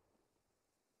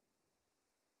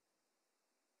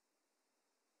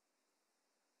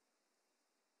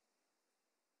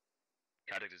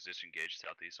 Contact is disengaged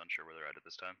southeast, unsure where they're at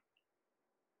this time.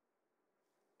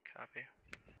 Copy.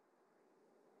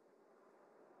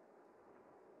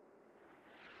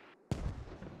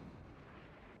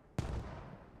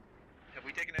 Have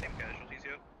we taken any casualties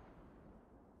yet?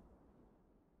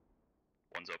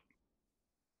 1's up.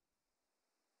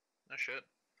 No shit.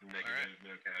 Negative, Alright.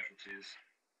 no casualties.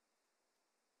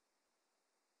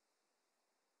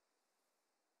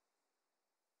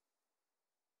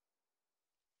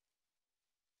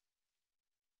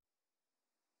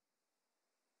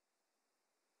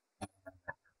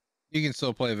 You can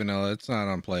still play vanilla. It's not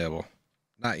unplayable.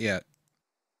 Not yet.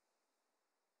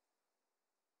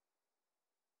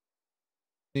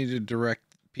 Need to direct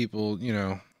people, you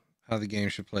know, how the game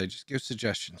should play. Just give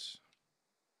suggestions.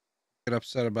 Get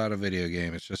upset about a video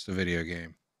game. It's just a video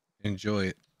game. Enjoy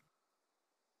it.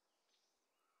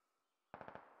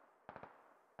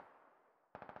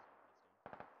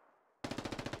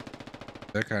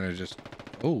 They're kind of just,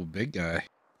 oh, big guy.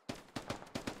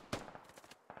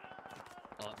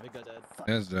 Big guy dead.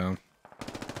 Hands down.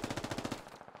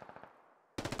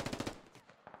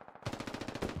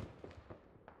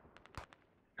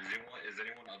 Is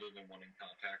anyone other than one in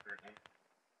contact right now?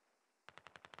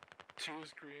 2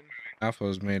 is green.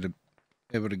 Alpha's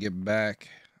able to get back.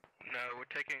 No, we're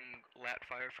taking lat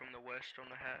fire from the west on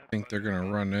the hab. I think they're gonna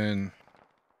run in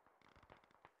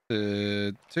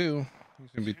to 2. He's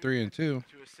gonna be 3 and 2.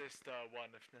 To assist 1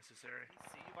 if necessary. Did he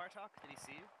see you, Bartok? Did he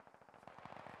see you?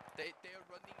 They are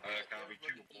running. Copy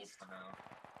 2 full for now.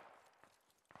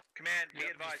 Command, be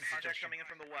Yep, advised. this is Contact suggestion. coming in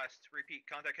from the west. Repeat.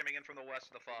 Contact coming in from the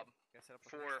west of the fob.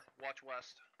 4, watch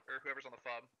west, or whoever's on the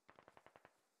fob.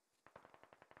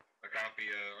 A copy.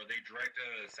 Are they direct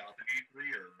south of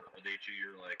E3 or are they to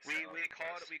your like? We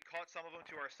caught some of them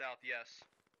to our south. Yes.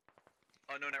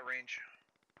 Unknown at range.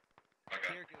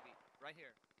 Okay. Here, Gooby. Right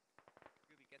here.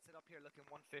 Gooby gets it up here looking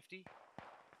 150.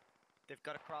 They've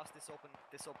got to cross this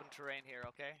open terrain here,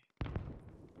 okay?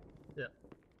 Yeah.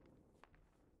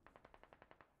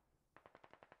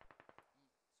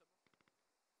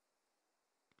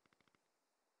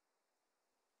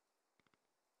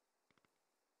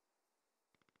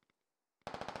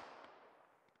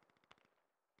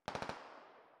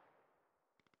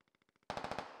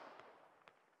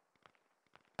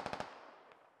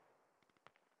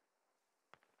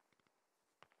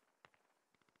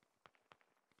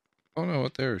 I don't know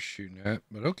what they were shooting at,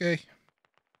 but okay.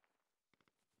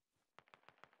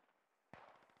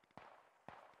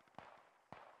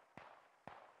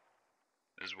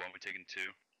 This is one we taken 2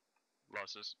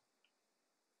 losses.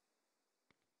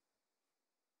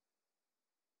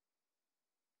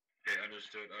 Okay,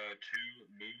 understood. 2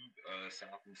 move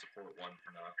south and support 1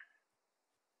 for now.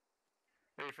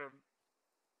 Wait for.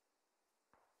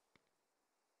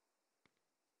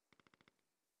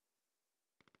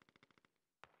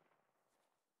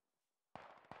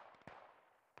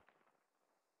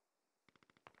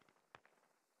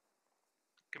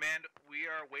 Command, we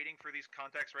are waiting for these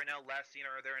contacts right now. Last seen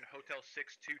are there in Hotel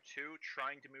 622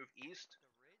 trying to move east.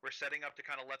 We're setting up to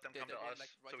kind of let them come to us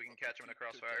so we can catch them in a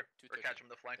crossfire. Or catch them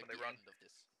in the flank when they run.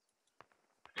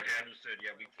 Okay, understood.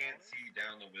 Yeah, we can't see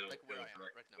down the direct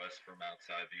west from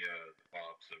outside the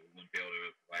fob, so we wouldn't be able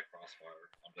to fly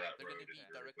crossfire onto that road if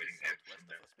you're waiting ambush from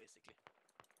there.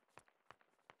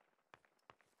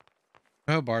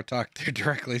 Oh, Bartok, they're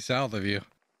directly south of you.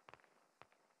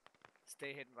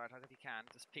 Stay hidden, Bartok, if you can.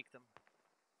 Just peek them.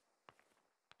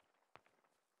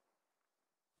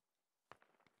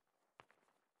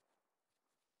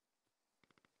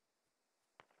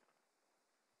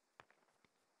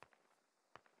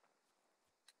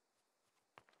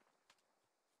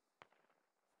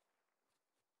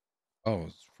 Oh,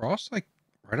 is Frost like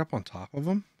right up on top of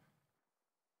him?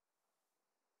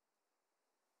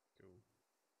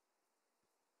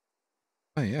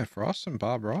 Oh yeah, Frost and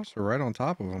Bob Ross are right on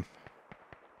top of him.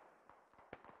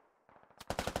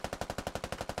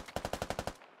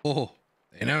 Oh,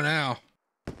 they know now.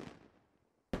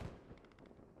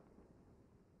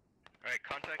 Alright,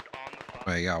 contact on the fob.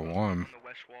 Oh, you got 1. On the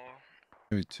west wall.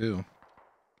 Maybe 2.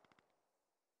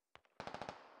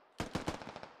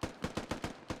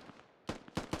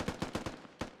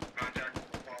 Contact on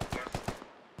the fob west.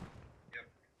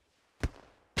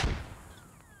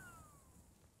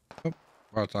 Yep. Oh,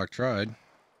 Bartok tried.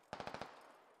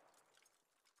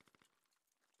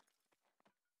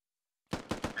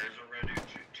 Guys are ready.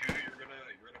 2, you're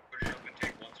gonna push up and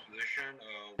take 1's position.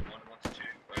 1 wants to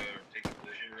take the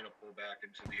position. You're gonna pull back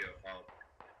into the fob.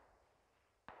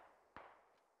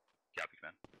 Copy,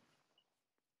 man.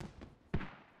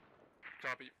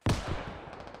 Copy.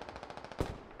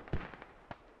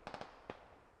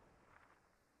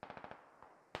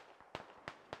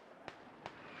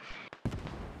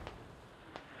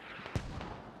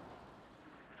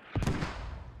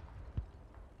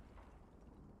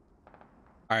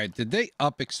 All right, did they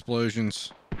up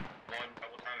explosions? 1,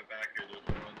 double time it back here.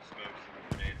 They're throwing smokes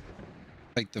and grenades.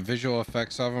 Like the visual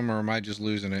effects of them, or am I just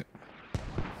losing it?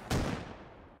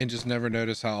 And just never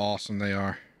notice how awesome they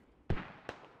are.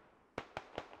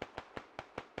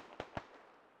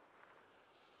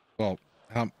 Well,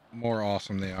 how more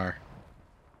awesome they are.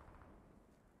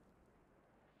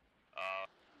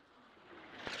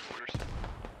 Orders.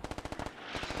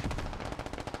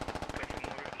 Copy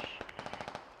mortars.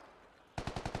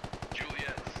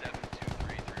 Juliet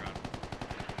 723 3 on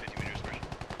 50 meters first.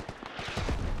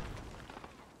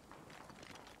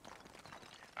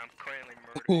 I'm clearing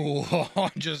Ooh,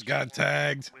 just got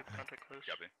tagged. We have contact close.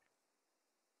 Copy.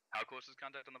 How close is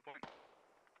contact on the point?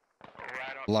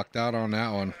 Right on. Lucked out on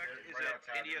that one. Is it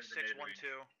India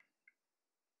 612?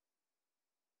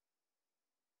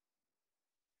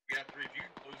 Yeah, 3, if you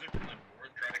close it from the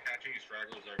north, try to catch any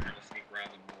stragglers that are trying to sneak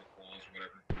around the north walls or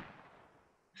whatever.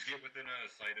 Just get within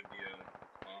a sight of the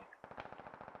bomb.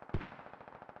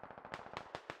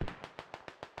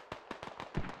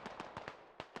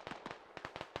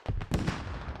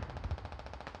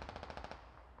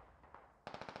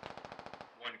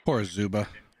 Poor Zuba.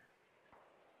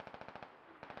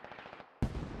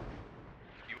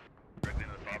 You directly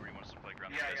into the fob, or you want us to play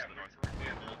ground to the north?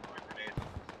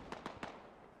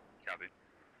 Copy.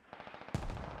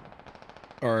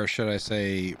 Or should I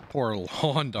say, poor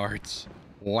lawn darts.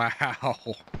 Wow.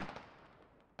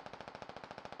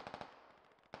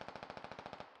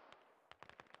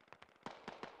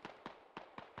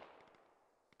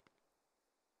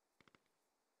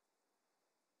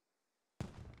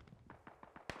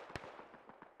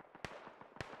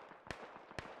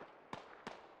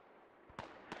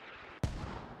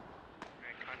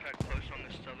 Alright, contact close on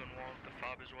the southern wall of the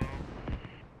fob as well.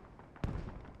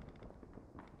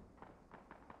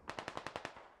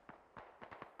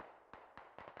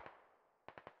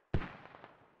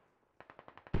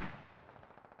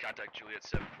 Contact Juliet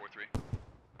 743.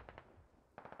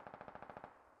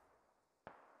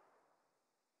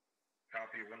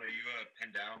 Copy. When are you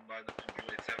pinned down by the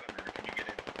Juliet 7, or can you get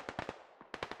in?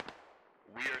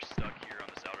 We are stuck here on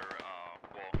this outer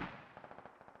wall.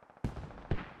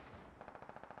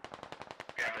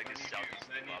 Yeah, Contact is southeast of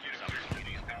the fob. you to clear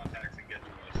these contacts and get to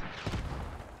us.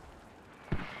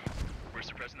 We're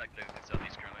suppressing that connected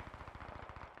southeast currently.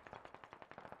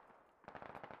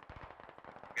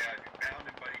 Yeah, bound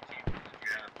and buddy team if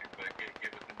you have to, but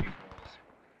get within these walls.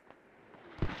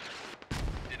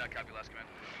 Did not copy last command.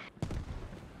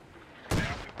 You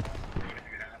have to cross the road if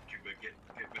you have to, but get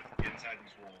inside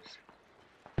these walls.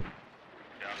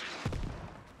 Yeah.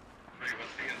 Pretty,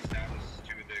 what's the status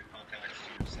to the contacts to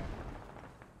your south?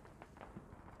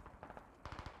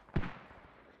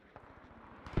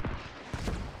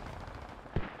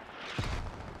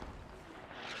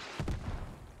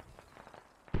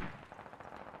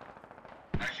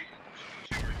 Actually,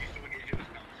 Stuart, you still get hit with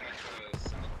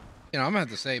contacts south? You know, I'm gonna have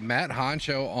to say Matt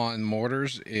Honcho on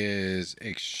mortars is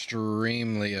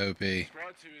extremely OP.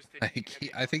 Squad 2 is taking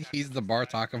Like, I think he's the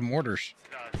Bartok of mortars.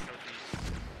 southeast.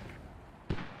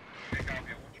 Okay,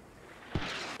 copy. I want you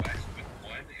west with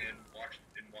 1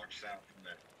 and watch south from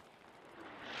there.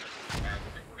 Alright,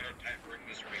 we're gonna bring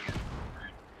this ring in.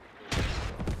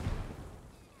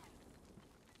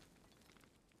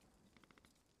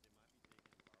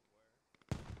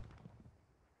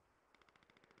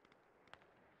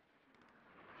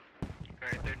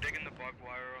 Alright, they're digging the barbed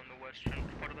wire on the western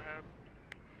part of the hab.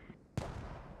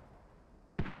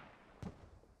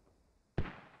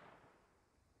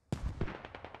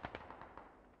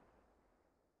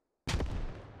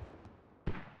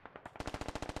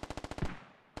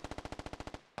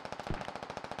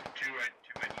 Two, I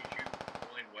need you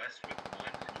pulling west with 1,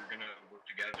 and you're gonna work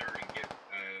together and get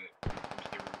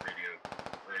into the radio,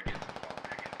 or get to the bomb.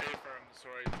 Hey, firm,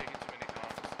 sorry, taking too many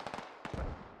comms.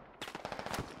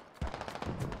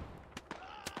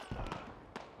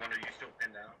 1, are you still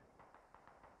pinned down?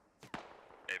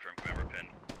 Hey, from command, we're pinned.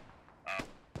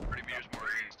 30 meters more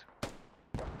east.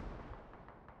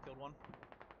 Killed one.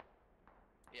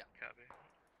 Yeah. Copy.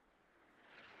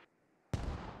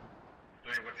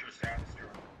 Hey, what's your status,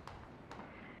 Stuart?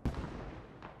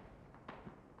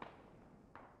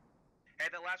 Hey,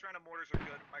 that last round of mortars are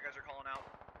good. My guys are calling out.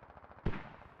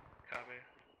 Copy.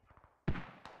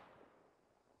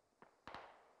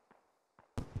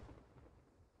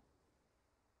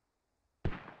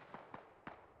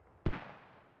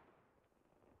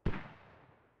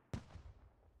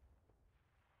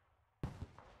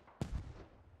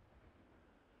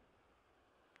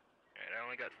 Alright, I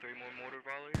only got 3 more mortar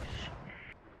volleys.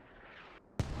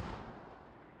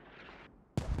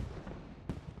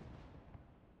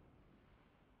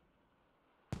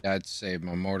 I'd save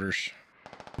my mortars.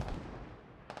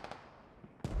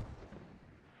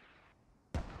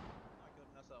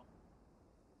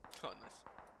 Oh, nice.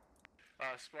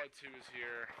 Squad 2 is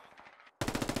here.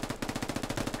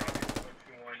 Copy.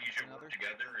 1, you should work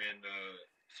together and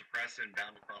suppress and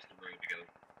bound across the road together.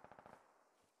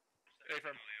 Hey,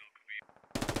 firm.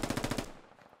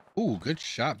 Ooh, good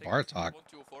shot, Bartok.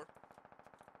 204.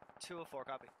 204,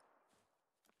 copy.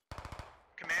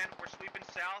 Command, we're sweeping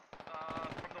south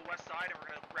from the west side, and we're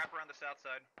gonna wrap around the south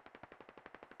side.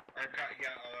 Alright,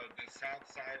 yeah, the south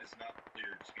side is not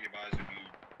clear. Just be advised if you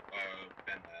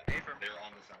Bend that. They're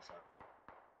on the south side.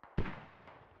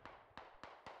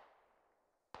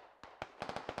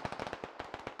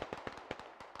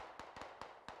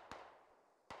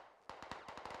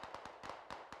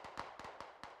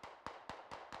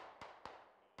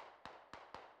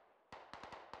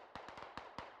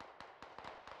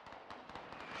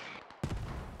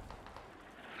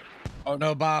 Oh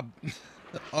no, Bob.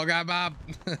 Oh god, Bob.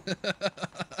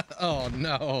 Oh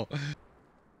no.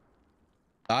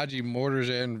 Dodgy mortars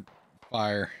and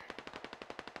fire.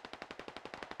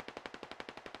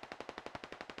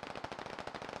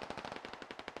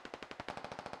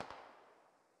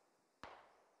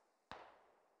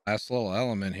 Last little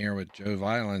element here with Joe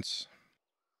Violence.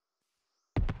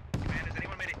 Man, has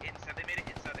anyone made it inside? Have they made it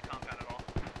inside the compound at all?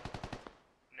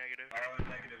 Negative.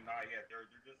 Negative, not yet. They're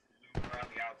just looping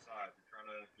around the outside. They're trying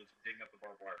to just dig up the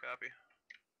barbed wire. Copy.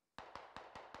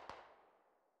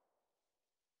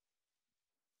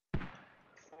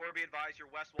 Be advised, your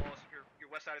west wall is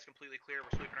your west side is completely clear.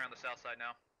 We're sweeping around the south side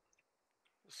now.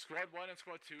 Squad 1 and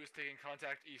Squad 2 is taking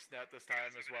contact east net this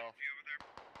time as well.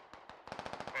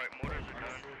 Alright, mortars are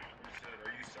done.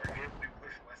 Are you starting to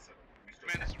push west side?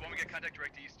 Man, this is when we get contact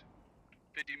direct east.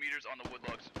 50 meters on the wood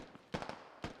logs.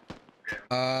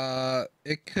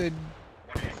 It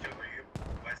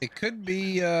could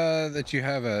be that you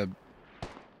have a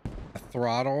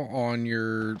throttle on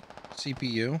your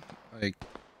CPU. Like,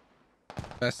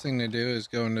 best thing to do is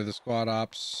go into the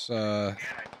SquadOps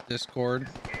Discord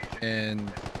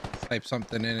and type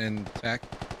something in the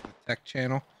tech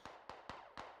channel.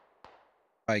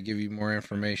 I give you more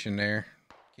information there.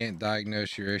 Can't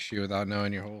diagnose your issue without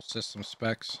knowing your whole system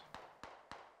specs.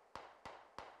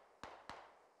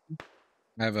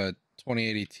 I have a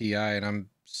 2080 Ti and I'm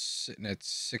sitting at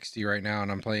 60 right now,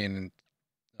 and I'm playing in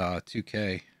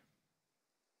 2K.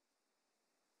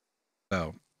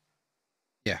 So,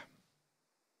 yeah.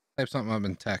 Type something up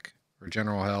in tech or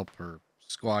general help or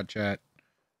squad chat.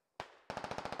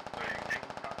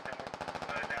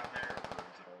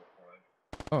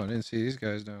 Oh, I didn't see these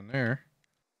guys down there.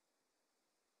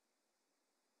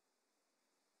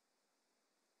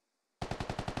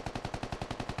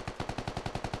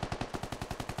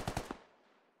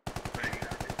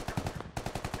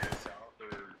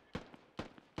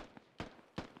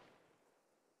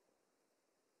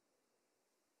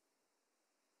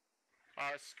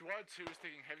 Squad 2 is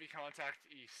taking heavy contact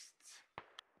east.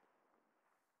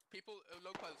 People,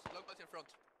 log piles in front.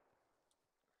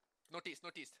 Northeast.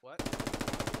 What?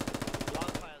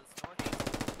 Log piles, northeast.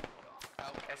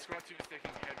 Squad 2 is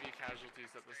taking heavy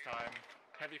casualties at this time.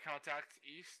 Heavy contact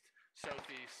east,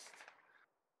 southeast.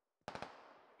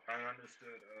 I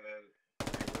understood.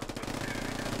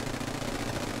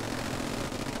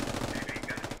 Maybe you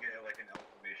guys can get like an L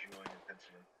formation going in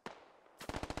Pension.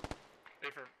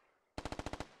 Affirm.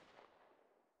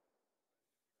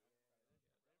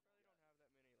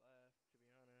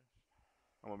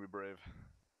 I'm gonna be brave.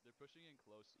 They're pushing in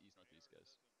close east northeast,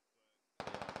 guys.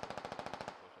 Yeah,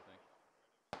 push, I think.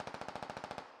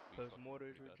 Those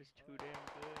mortars were just too damn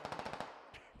good.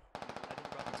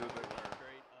 Dude, they were.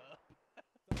 Straight up.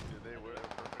 Dude, they were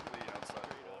perfectly outside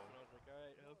the wall. And I was like,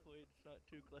 alright, hopefully it's not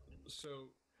too close.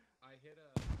 So, I hit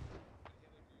a dude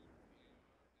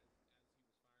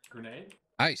Grenade?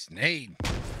 Nice nade.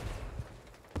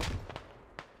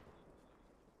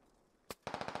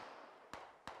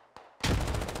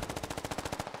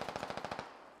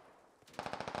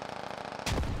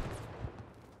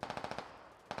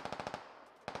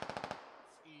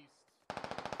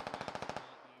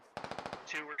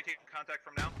 We're taking contact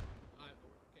from now.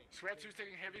 Squad 2 is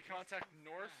taking heavy contact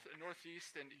north,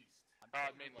 northeast, and east.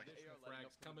 Mainly.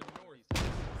 Frags coming north.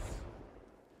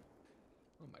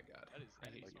 Oh my god. That is I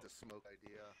like the smoke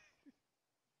idea.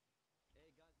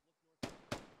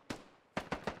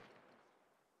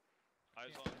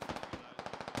 Eyes on.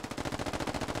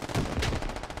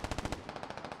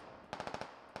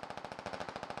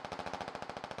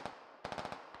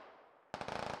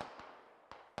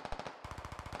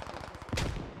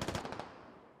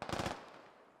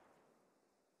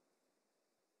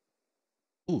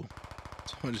 Ooh,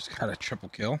 someone just got a triple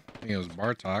kill. I think it was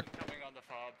Bartok. Coming on the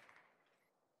fob.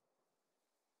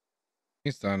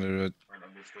 He's down to it.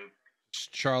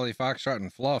 Charlie Foxtrot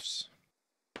and Fluffs.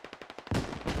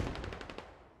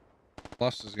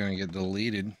 Fluffs is gonna get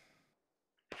deleted.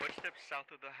 Footsteps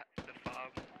south of the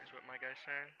fob is what my guy's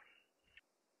saying.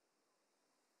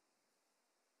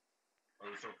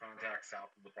 Also contact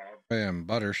south of the fob. And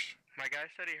Butters. My guy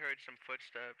said he heard some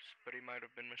footsteps, but he might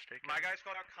have been mistaken. My guys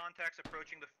called out contacts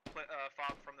approaching the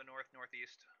fob from the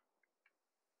northeast.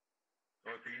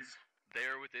 Northeast? They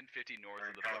are within 50 north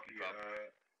of the fucking fob.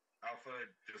 Alpha,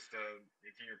 just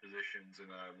maintain your positions, and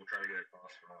we'll try to get a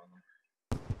crossfire on them.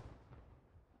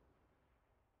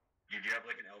 Do you have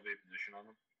like an elevated position on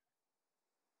them?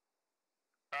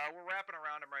 We're wrapping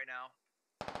around him right now.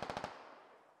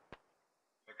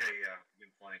 Okay, yeah, you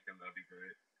can flank him. That'd be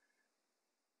great.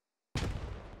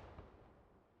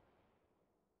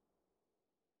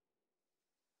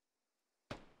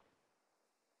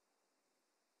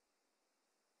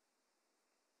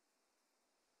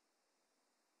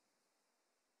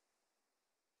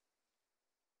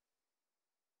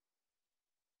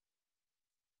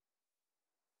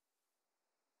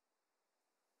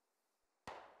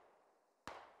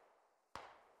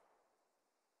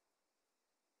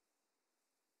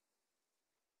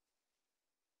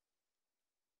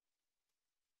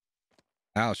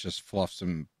 Alex just fluffed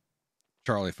some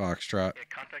Charlie Foxtrot. Yeah,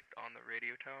 contact on the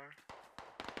radio tower.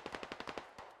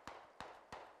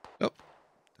 Oh,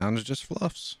 down to just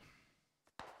fluffs.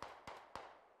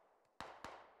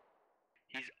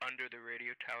 He's under the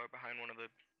radio tower behind one of the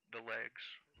legs.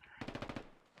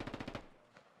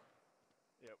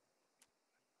 Yep.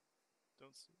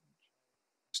 Don't see.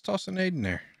 Just toss an aid in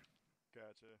there.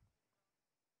 Gotcha.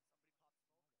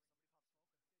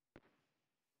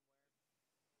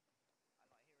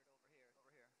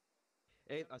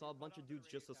 Hey, I saw a bunch of dudes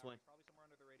just this way.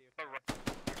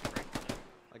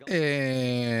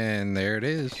 And there it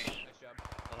is.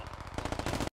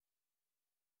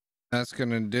 That's going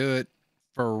to do it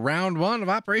for round 1 of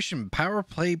Operation Power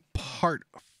Play Part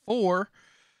 4.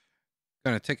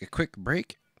 Going to take a quick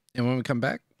break. And when we come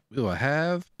back, we will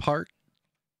have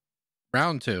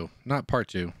round 2, not part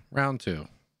 2, round 2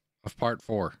 of Part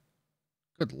 4.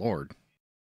 Good Lord.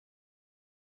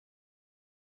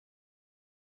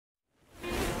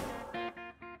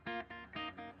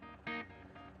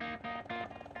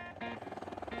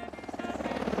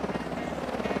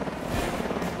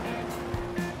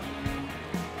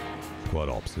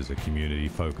 SquadOps is a community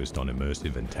focused on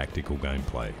immersive and tactical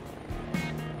gameplay.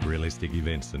 Realistic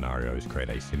event scenarios create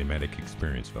a cinematic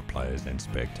experience for players and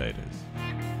spectators.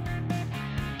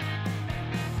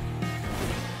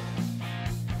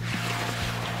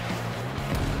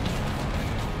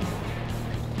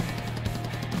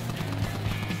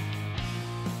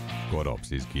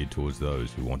 SquadOps is geared towards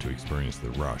those who want to experience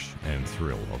the rush and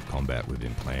thrill of combat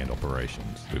within planned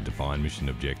operations, with defined mission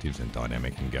objectives and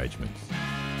dynamic engagements.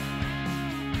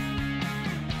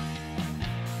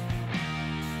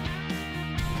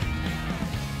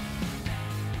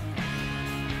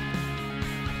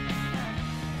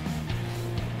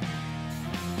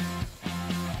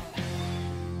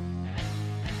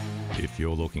 If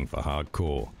you're looking for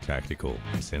hardcore, tactical,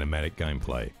 and cinematic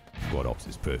gameplay, SquadOps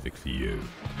is perfect for you.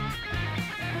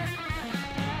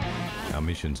 Our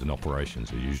missions and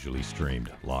operations are usually streamed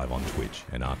live on Twitch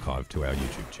and archived to our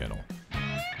YouTube channel.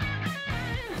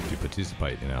 To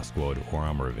participate in our squad or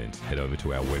armor events, head over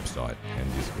to our website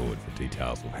and Discord for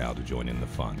details of how to join in the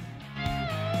fun.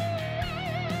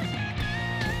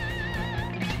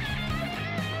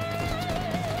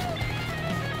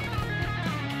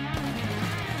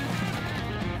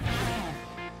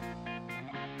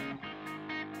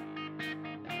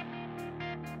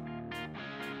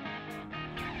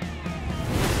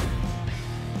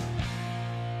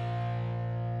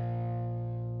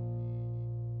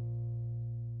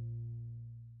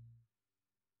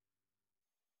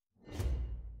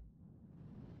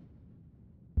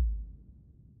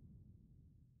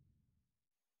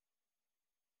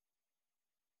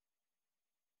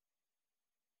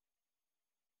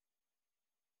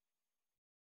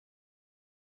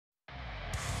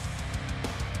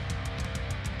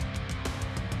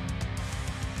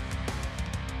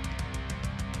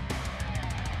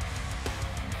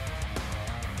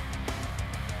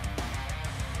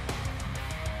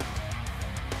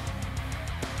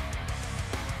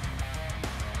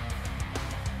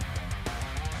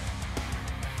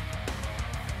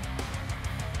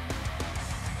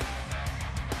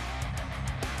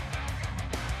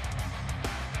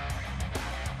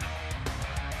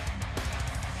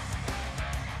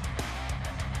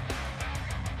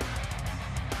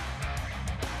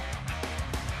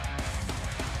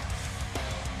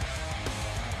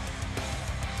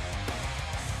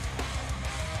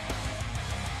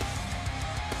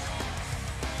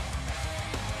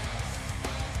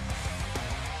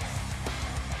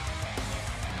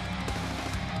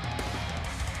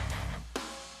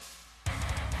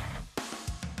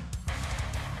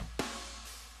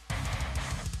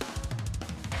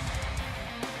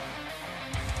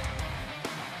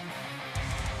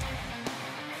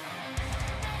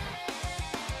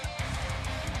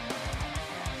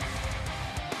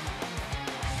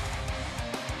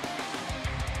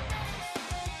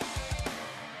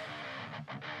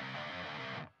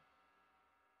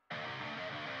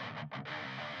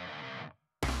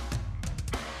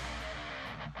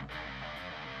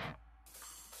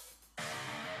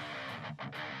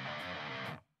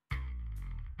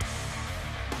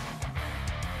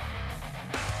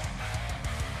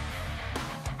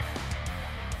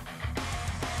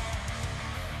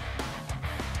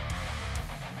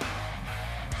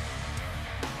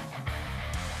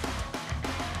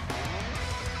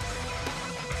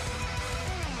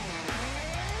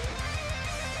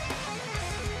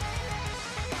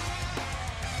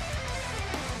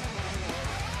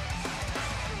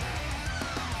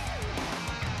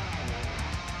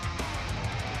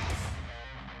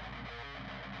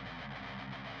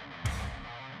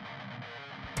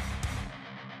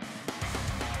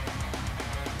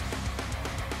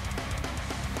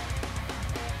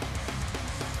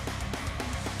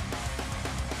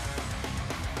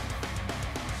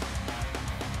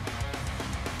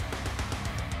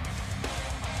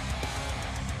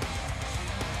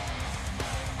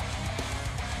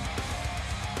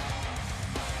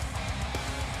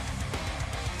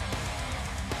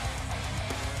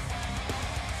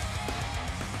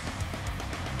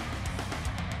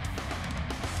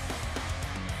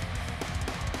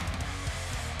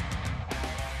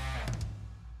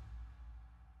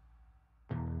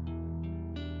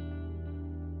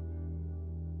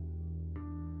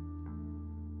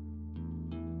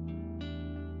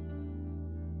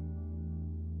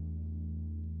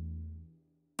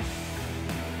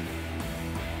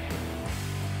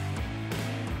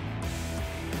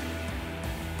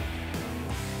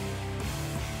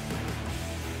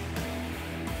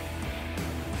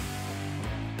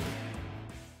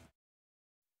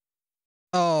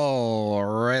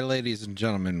 ladies and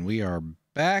gentlemen, we are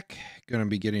back. Going to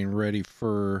be getting ready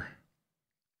for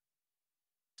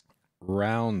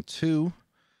round 2,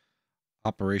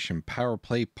 Operation Power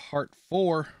Play Part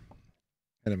 4.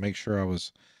 Had to make sure I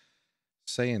was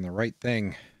saying the right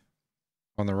thing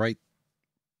on the right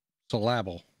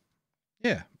syllable.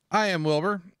 Yeah, I am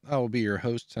Wilber. I will be your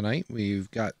host tonight.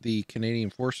 We've got the Canadian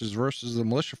Forces versus the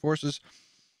Militia Forces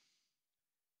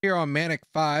here on Manic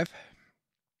 5.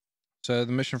 So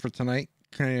the mission for tonight,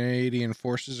 Canadian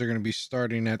Forces are going to be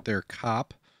starting at their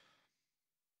COP.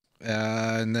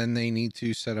 And then they need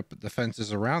to set up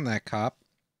defenses around that COP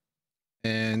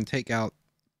and take out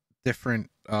different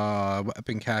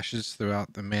weapon caches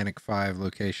throughout the Manic 5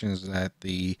 locations that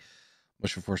the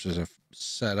Militia Forces have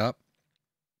set up.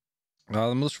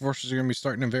 The Militia Forces are going to be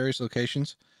starting in various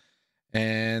locations,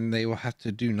 and they will have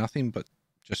to do nothing but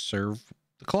just serve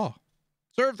the claw.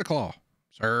 Serve the claw.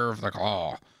 Serve the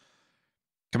claw.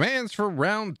 Commands for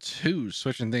round 2,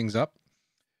 switching things up.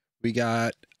 We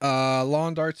got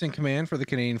Lawn Darts in command for the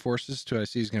Canadian Forces.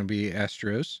 2IC is going to be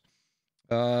Astros.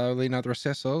 Leading out the rest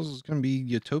of SLs is going to be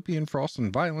Utopian Frost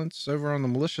and Violence. Over on the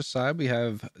militia side, we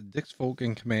have Dix Folk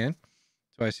in command.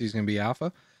 2IC is going to be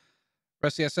Alpha.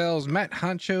 Rest of the SLs, Matt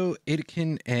Honcho,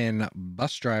 Aitken, and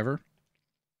Bus Driver.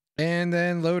 And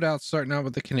then loadout starting out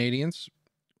with the Canadians.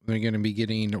 They're going to be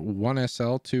getting 1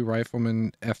 SL, 2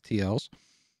 Riflemen FTLs,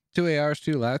 2 ARs,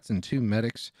 2 LATs, and 2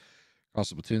 medics. Across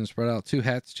the platoon spread out, 2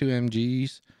 hats, 2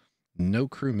 MGs, no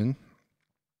crewmen.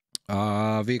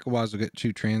 Vehicle wise, we'll get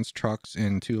 2 trans trucks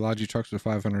and 2 Logi trucks with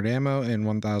 500 ammo and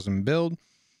 1,000 build.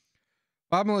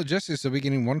 Fob and logistics, they'll be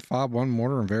getting 1 fob, 1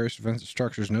 mortar, and various defensive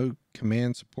structures, no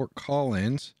command support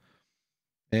call-ins.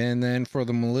 And then for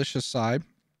the militia side,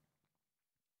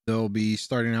 they'll be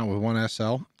starting out with 1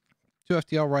 SL, 2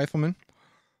 FTL riflemen,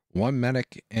 1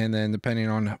 medic, and then depending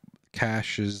on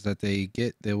caches that they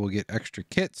get, they will get extra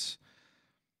kits.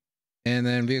 And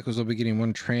then vehicles will be getting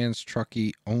 1 trans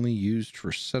truckie, only used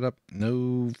for setup,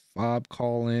 no fob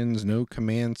call-ins, no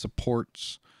command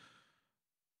supports,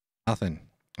 nothing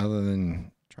other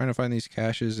than trying to find these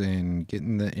caches and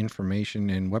getting the information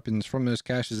and weapons from those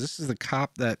caches. This is the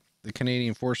COP that the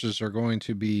Canadian Forces are going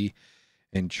to be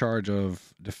in charge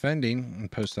of defending.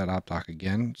 And post that op doc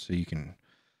again so you can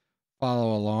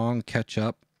follow along, catch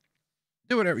up,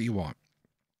 do whatever you want.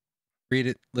 Read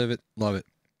it, live it, love it.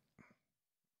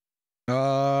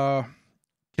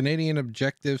 Canadian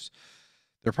objectives.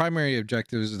 Their primary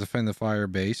objective is to defend the fire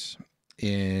base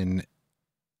in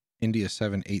India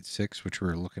 786, which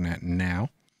we're looking at now.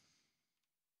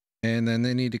 And then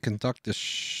they need to conduct a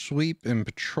sweep and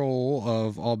patrol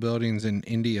of all buildings in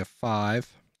India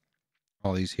 5.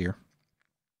 All these here.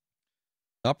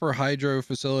 Upper hydro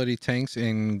facility tanks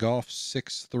in Gulf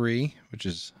 6-3, which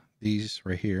is these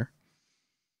right here.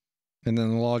 And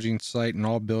then the lodging site and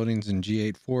all buildings in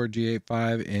G84,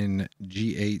 G85, and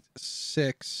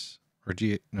G86, or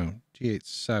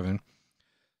G87.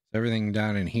 Everything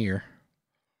down in here.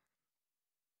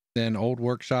 Then old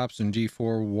workshops in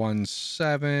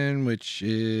G417, which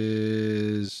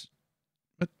is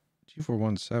what?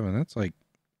 G417. That's like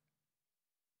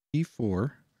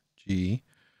G4,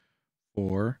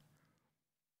 G4.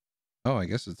 Oh, I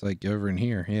guess it's like over in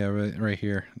here. Yeah, right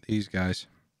here. These guys.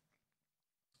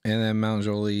 And then Mount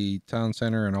Jolie Town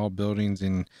Center and all buildings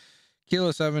in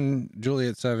Kilo 7,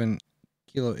 Juliet 7,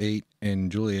 Kilo 8,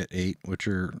 and Juliet 8, which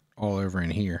are all over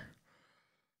in here.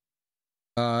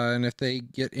 And if they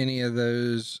get any of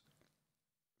those,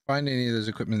 find any of those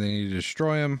equipment, they need to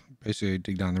destroy them. Basically,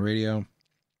 dig down the radio.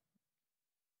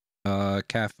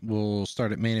 CAF will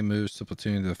start at main and moves to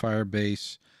platoon to the fire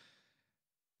base.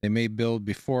 They may build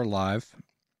before live.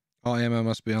 All ammo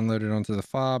must be unloaded onto the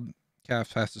fob.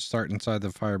 CAF has to start inside the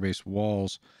firebase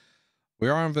walls. We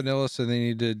are on vanilla, so they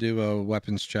need to do a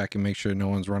weapons check and make sure no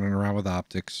one's running around with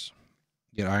optics.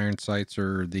 Get iron sights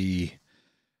or the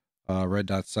red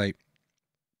dot sight.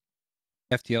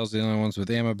 FTL's the only ones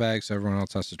with ammo bags, so everyone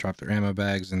else has to drop their ammo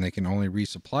bags, and they can only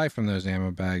resupply from those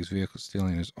ammo bags. Vehicle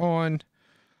stealing is on.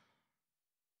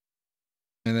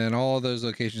 And then all of those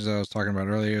locations that I was talking about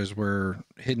earlier is where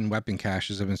hidden weapon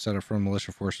caches have been set up for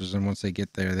militia forces. And once they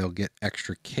get there, they'll get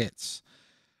extra kits.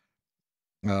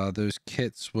 Those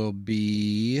kits will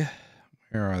be,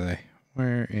 where are they?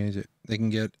 Where is it? They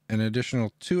can get an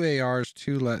additional 2 ARs,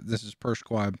 2 LAT. This is per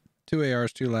squad. 2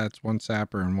 ARs, 2 LATs, 1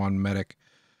 sapper, and 1 medic.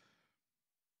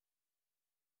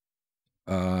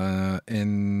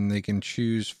 And they can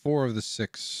choose 4 of the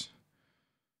 6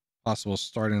 possible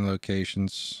starting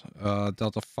locations.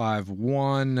 Delta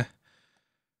 5-1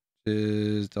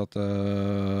 is Delta,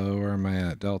 where am I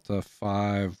at? Delta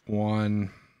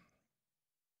 5-1.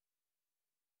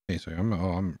 Okay, so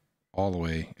I'm all the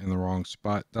way in the wrong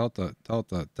spot. Delta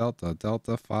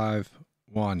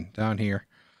 5-1 down here.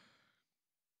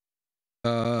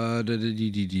 Hotel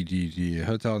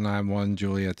 9-1,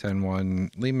 Julia 10-1,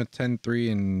 Lima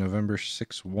 10-3, and November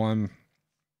 6-1.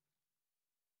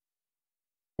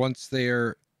 Once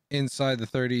they're inside the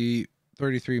 33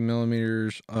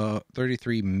 meters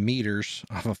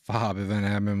of a fob, event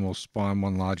admin will spawn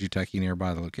one Logitech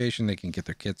nearby the location. They can get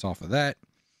their kits off of that.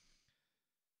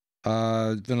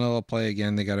 Vanilla play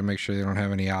again. They got to make sure they don't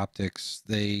have any optics.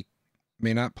 They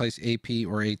may not place AP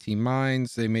or AT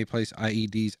mines. They may place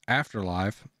IEDs after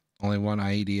live. Only one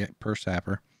IED per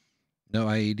sapper. No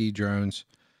IED drones.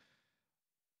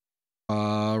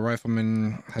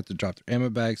 Riflemen have to drop their ammo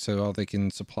bags, so all they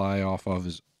can supply off of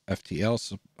is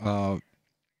FTL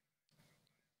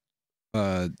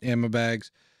ammo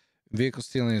bags. Vehicle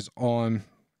stealing is on.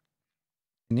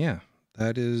 And yeah,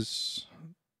 that's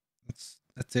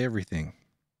everything.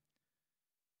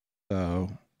 So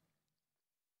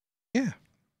yeah,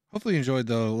 hopefully you enjoyed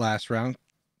the last round.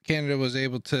 Canada was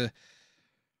able to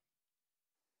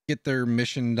get their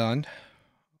mission done.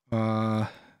 So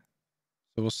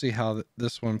we'll see how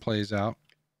this one plays out.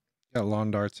 Got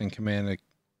lawn darts in command of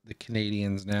the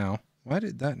Canadians now. Why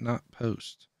did that not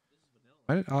post?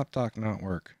 Why did OpDoc not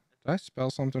work? Did I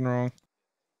spell something wrong?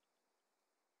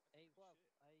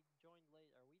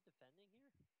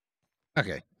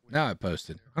 Okay, now I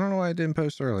posted. I don't know why I didn't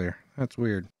post earlier. That's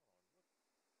weird.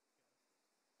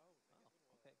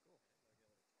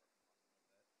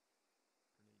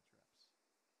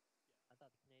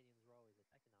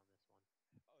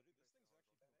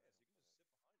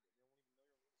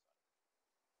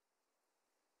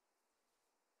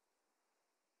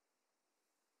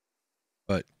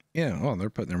 But yeah, well, they're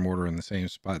putting their mortar in the same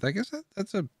spot. I guess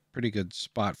that's a pretty good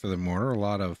spot for the mortar. A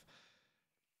lot of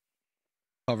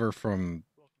cover from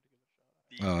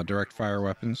direct fire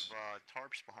weapons.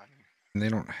 Tarps behind me. And they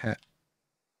don't have.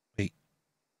 Wait,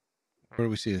 where do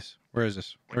we see this? Where is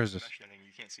this? Where is this?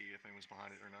 You can't see if anyone's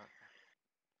behind it or not.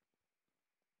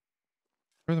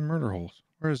 Where are the murder holes?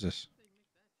 Where is this?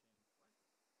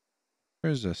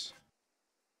 Where is this?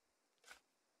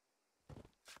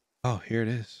 Oh, here it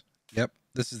is. Yep,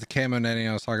 this is the camo netting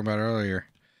I was talking about earlier.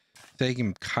 So you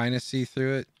can kind of see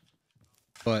through it,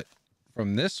 but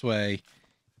from this way,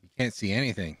 you can't see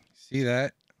anything. See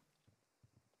that?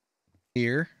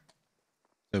 Here,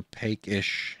 it's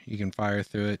opaque-ish. You can fire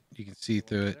through it. You can see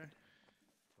through it.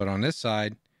 But on this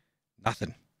side,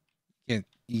 nothing. You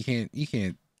can't. I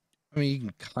mean,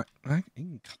 you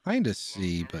can kind of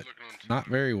see, but not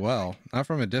very well. Not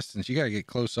from a distance. You got to get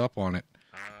close up on it.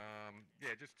 Yeah,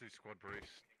 just do squad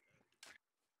briefs.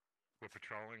 We're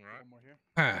patrolling, right? One more here.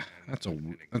 Ah, that's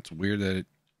weird that it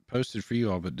posted for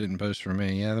you all, but didn't post for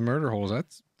me. Yeah, the murder holes.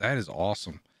 That is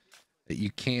awesome. That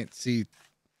you can't see,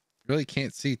 really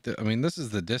can't see. I mean, this is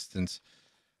the distance.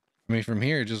 I mean, from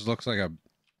here, it just looks like a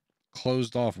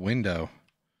closed off window.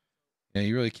 Yeah,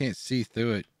 you really can't see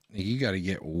through it. You got to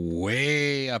get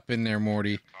way up in there,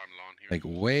 Morty. Like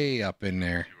way up in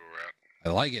there. I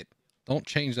like it. Don't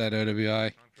change that,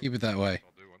 OWI. Keep it that way.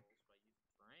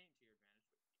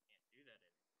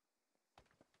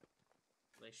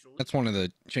 That's one of the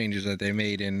changes that they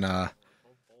made in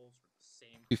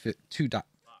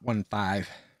 2.15.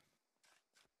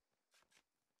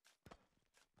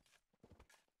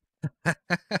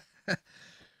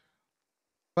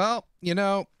 Well, you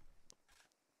know,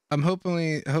 I'm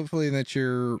hopefully that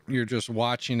you're just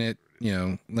watching it, you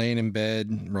know, laying in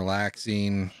bed,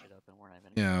 relaxing,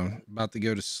 you know, about to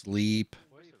go to sleep.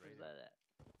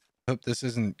 Hope this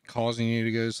isn't causing you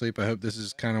to go to sleep. I hope this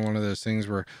is kind of one of those things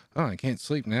where, oh, I can't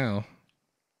sleep now.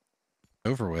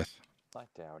 Over with. I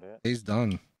doubt it. Day's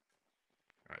done.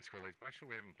 Alright, Squad Leads, make sure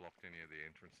we haven't blocked any of the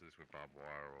entrances with barbed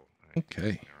wire or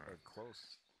Okay.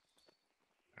 close.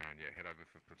 And yeah, head over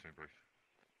for platoon brief.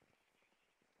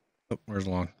 Oh, where's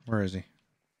Lon? Where is he?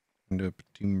 Do a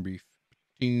platoon brief.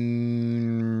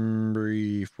 Platoon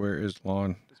brief. Where is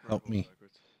Lon? Help me.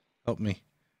 Help me.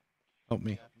 Help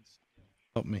me.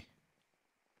 Help me.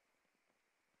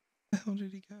 Where the hell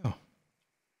did he go? What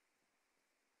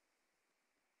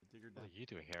are you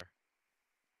doing here?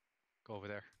 Go over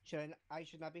there. I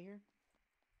should not be here?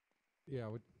 Yeah,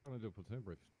 we're trying to do a platoon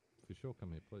brief. For sure,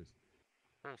 come here, please.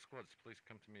 All squads, please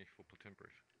come to me for platoon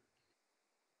brief.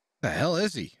 The hell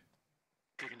is he?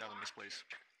 Taking down the misplace.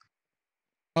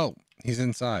 Oh, he's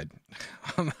inside.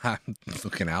 I'm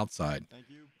looking outside. Thank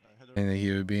you. And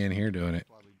he would be in here doing it.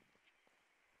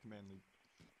 Command lead.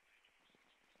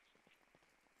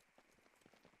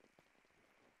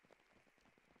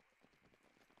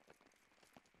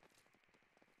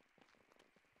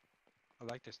 I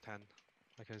like this 10.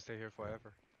 I can stay here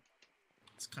forever.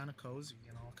 It's kind of cozy,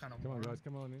 you know, kind of Come on, warm. guys,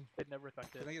 come on in. It never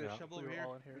affected. Can I get a shovel over here?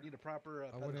 We need a proper.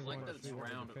 I wouldn't pedestal. want to see what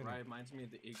we're round, defending. right? Reminds me of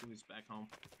the igloos back home.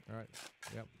 All right.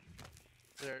 Yep.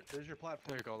 There's your platform.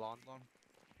 There you go, Lon. All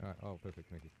right. Oh, perfect.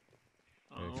 Thank you.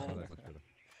 Oh. Yeah, that's much better.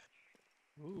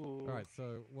 Ooh. All right.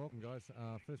 So, welcome, guys.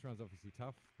 First round's obviously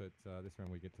tough, but this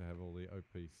round we get to have all the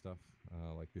OP stuff,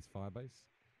 like this fire base.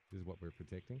 This is what we're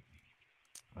protecting.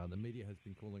 The media has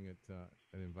been calling it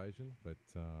an invasion, but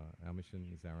our mission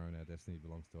is our own. Our destiny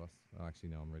belongs to us. Oh, actually,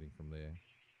 no, I'm reading from their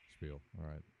spiel. All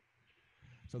right.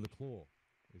 So the Claw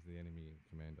is the enemy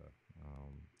commander.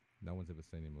 No one's ever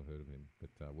seen him or heard of him,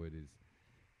 but word is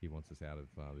he wants us out of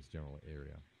this general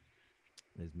area.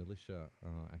 There's militia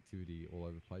activity all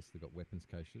over the place. They've got weapons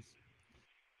caches.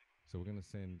 So we're going to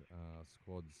send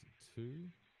squads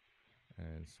 2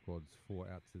 and squads 4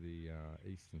 out to the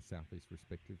east and southeast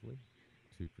respectively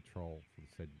to patrol for the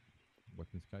said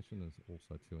weapons cache, and there's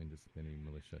also to intercept any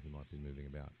militia who might be moving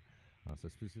about. So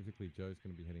specifically, Joe's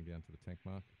going to be heading down to the tank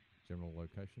mark, general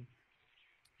location.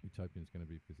 Utopian's going to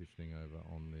be positioning over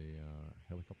on the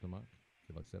helicopter mark,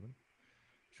 Kilo 7.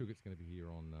 Sugar's going to be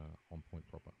here on point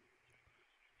proper.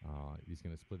 He's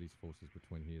going to split his forces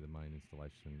between here, the main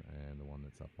installation, and the one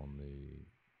that's up on the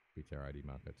BTR 80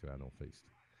 marker to our northeast.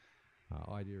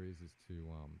 Idea is to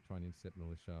try and intercept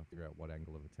militia, figure out what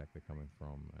angle of attack they're coming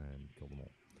from, and kill them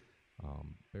all.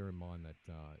 Bear in mind that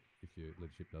if your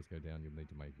leadership does go down, you'll need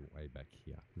to make your way back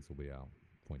here. This will be our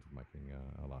point of making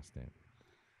our last stand.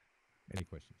 Any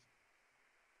questions?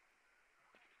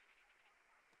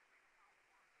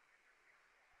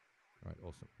 All right,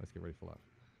 awesome. Let's get ready for live.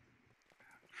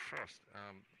 Frost,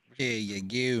 Here you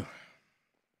go.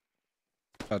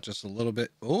 About just a little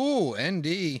bit. Oh,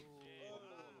 ND.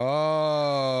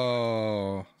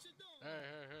 Oh.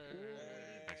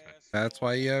 That's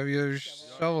why you have your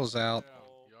shovels out.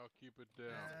 Y'all keep it down.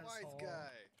 Wise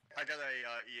guy. I got a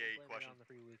EA question. On the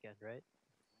free weekend, right?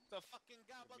 The fucking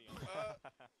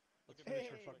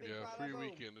Yeah, free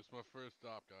weekend. It's my first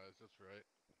stop, guys. That's right.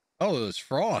 Oh, it was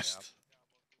Frost.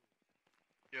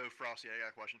 Yo, Frosty, I got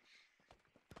a question.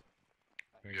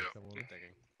 Yeah. Good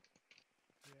thinking.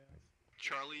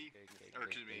 Charlie, or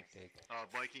excuse me,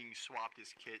 Viking swapped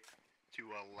his kit to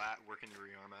a lat working to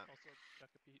rearm at. Also, check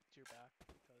a peek to your back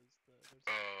because there's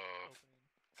opening.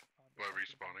 By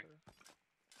respawning.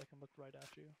 They can look right at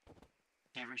you.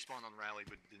 He respawned on rally,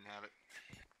 but didn't have it.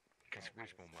 It's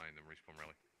respawn mine and respawn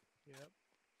rally. Yep.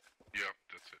 Yep,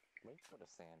 that's it. Let's put a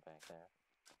sandbag there.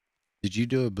 Did you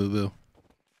do a boo boo?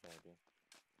 Maybe.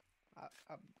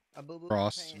 A boo boo.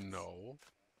 Frost? No.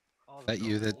 Is that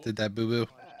you that did that boo boo?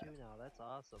 Now that's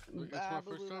awesome. It's my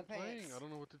first time playing. I don't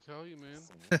know what to tell you, man.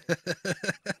 Yeah,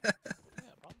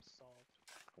 problem solved.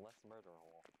 Less murder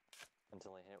hole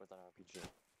until I hit it with an RPG.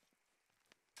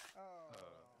 I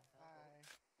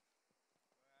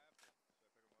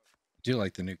do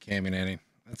like the new camming ending.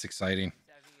 That's exciting.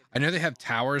 I know they have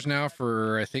towers now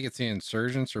for, I think it's the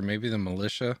insurgents or maybe the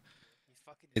militia.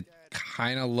 It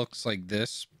kind of looks like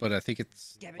this, but I think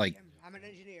it's like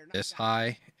this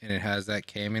high, and it has that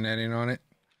camming netting on it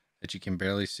that you can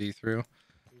barely see through.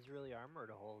 He's really armored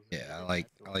holes. Yeah, I like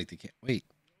the cam. Wait,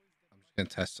 I'm just gonna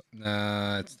test.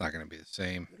 Nah, it's not gonna be the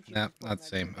same. Nah, not the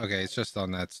same. Okay, it's just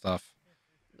on that stuff.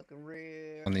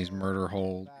 On these murder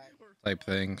hole type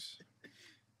things.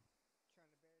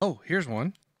 Oh, here's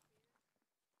one.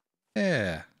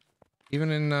 Yeah,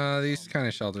 even in these kind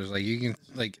of shelters, like you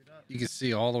can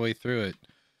see all the way through it,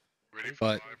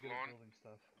 but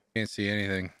can't see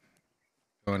anything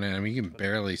going in. I mean, you can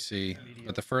barely see,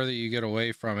 but the further you get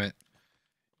away from it,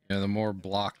 you know, the more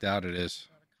blocked out it is.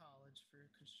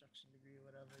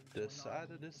 This side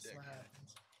of this dick.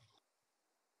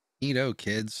 Neato,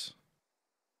 kids.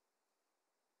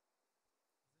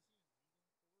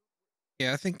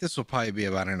 Yeah, I think this will probably be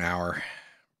about an hour.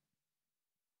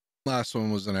 Last one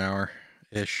was an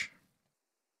hour-ish.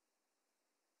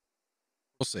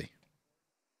 We'll see.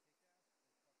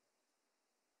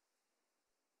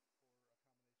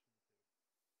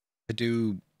 I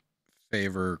do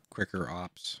favor quicker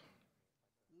ops.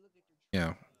 You know,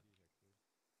 I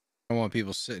don't want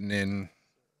people sitting in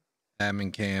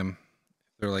admin cam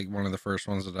if they're like one of the first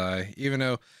ones to die. Even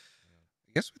though,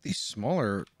 I guess with these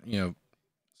smaller, you know,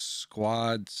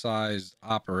 squad-sized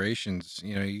operations,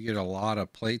 you know, you get a lot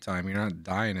of playtime. You're not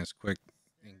dying as quick.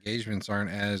 Engagements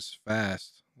aren't as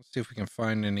fast. Let's see if we can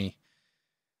find any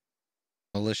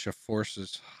militia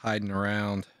forces hiding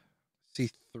around. I see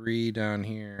 3 down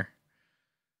here.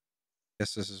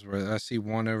 Guess this is where I see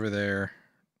 1 over there,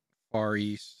 far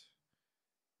east.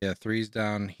 Yeah, 3's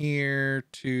down here,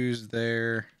 2's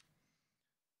there.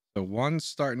 So 1's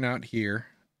starting out here,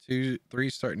 3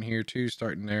 starting here, 2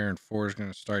 starting there, and 4 is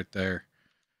going to start there.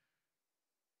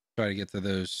 Try to get to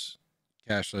those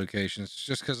cache locations.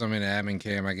 Just because I'm in admin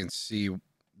cam, I can see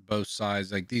both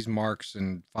sides. Like these marks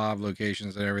and 5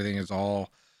 locations and everything is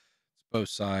all, it's both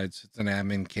sides. It's an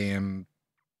admin cam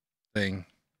thing.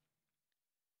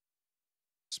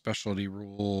 Specialty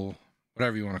rule,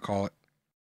 whatever you want to call it.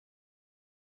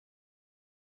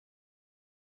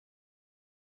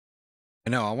 I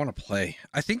know, I want to play.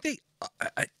 I think they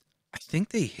I think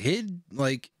they hid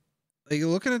like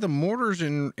looking at the mortars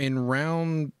in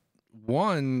round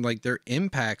 1, like their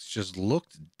impacts just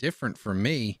looked different for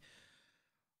me.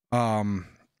 So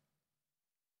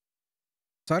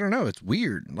I don't know, it's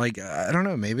weird. Like I don't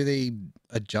know, maybe they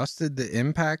adjusted the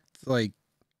impact like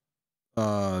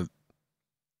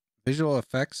visual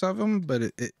effects of them, but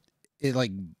it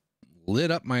like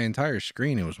lit up my entire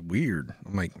screen. It was weird.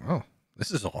 I'm like, oh,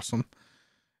 this is awesome.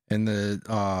 And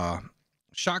the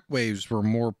shock waves were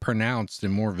more pronounced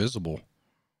and more visible.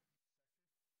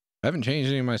 I haven't changed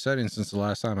any of my settings since the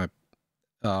last time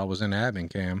I was in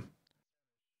admin cam.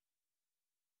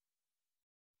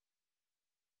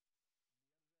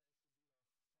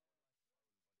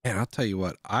 And I'll tell you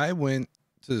what, I went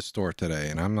to the store today,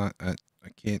 and I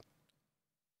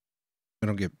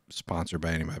don't get sponsored by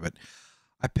anybody, but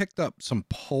I picked up some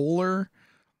Polar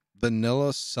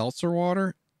vanilla seltzer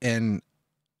water, and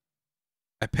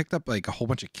I picked up like a whole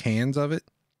bunch of cans of it.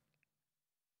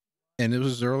 And it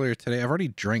was earlier today. I've already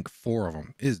drank 4 of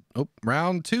them.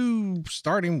 Round 2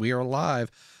 starting. We are live.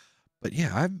 But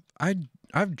yeah,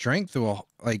 I've drank through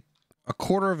a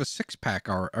quarter of a 6-pack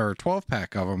or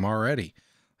 12-pack of them already.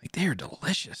 Like they are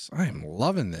delicious. I am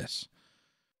loving this.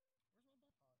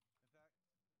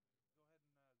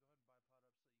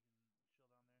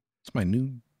 It's my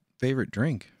new favorite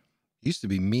drink. It used to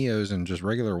be Mio's and just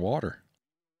regular water.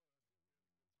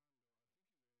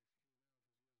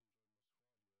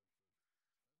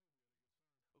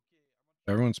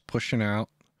 Everyone's pushing out.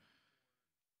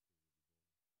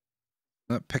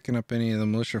 Not picking up any of the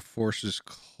militia forces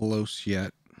close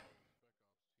yet.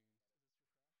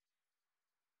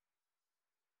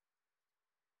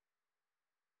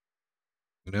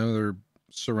 You know, they're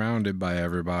surrounded by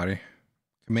everybody.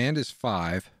 Command is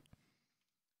 5.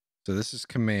 So this is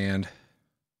command.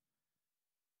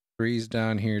 3's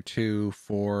down here, 2,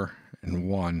 4, and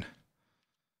 1.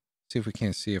 See if we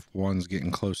can't see if 1's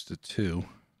getting close to 2.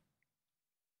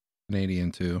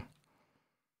 Canadian 2.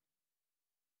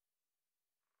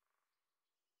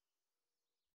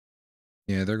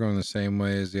 Yeah, they're going the same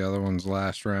way as the other ones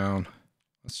last round.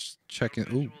 Let's check it.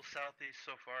 Ooh, southeast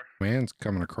so far. Man's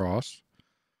coming across.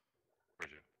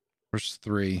 Where's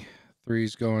 3?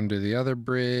 3's going to the other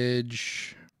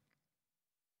bridge.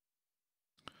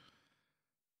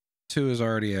 2 is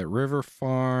already at River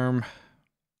Farm.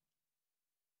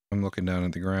 I'm looking down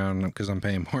at the ground because I'm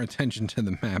paying more attention to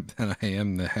the map than I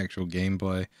am the actual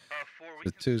gameplay.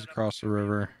 2's across the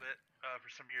river. For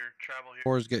some of your travel here.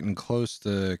 4's getting close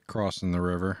to crossing the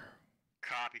river.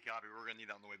 Copy. We're gonna need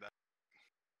that on the way back.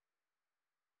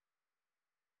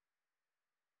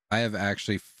 I have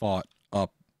actually fought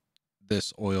up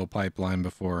this oil pipeline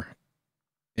before,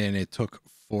 and it took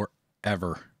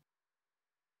forever.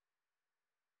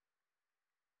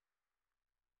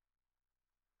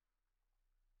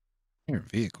 Your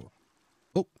vehicle.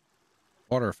 Oh,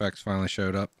 water effects finally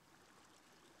showed up.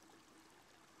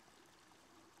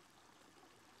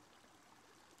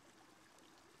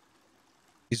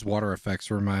 These water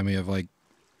effects remind me of like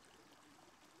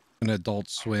an Adult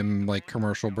Swim like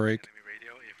commercial break.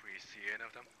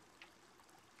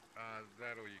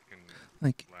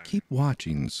 Like, keep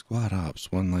watching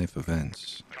SquadOps One Life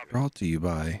events, brought to you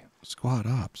by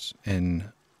SquadOps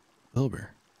and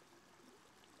Wilber.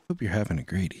 Hope you're having a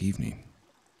great evening.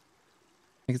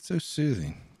 Like, it's so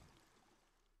soothing.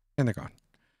 And they're gone.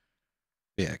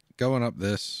 Yeah, going up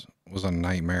this was a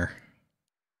nightmare.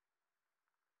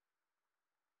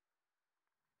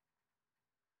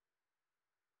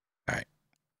 All right,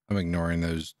 I'm ignoring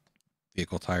those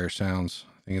vehicle tire sounds.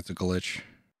 I think it's a glitch.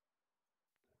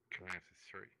 Command is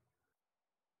 3.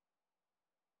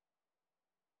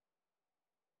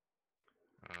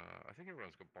 I think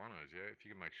everyone's got binos, yeah? If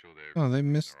you can make sure they're... Oh, they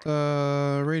missed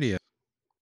radio.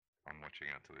 I'm watching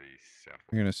out to the south.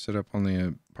 We're going to sit up on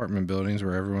the apartment buildings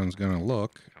where everyone's going to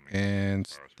look, and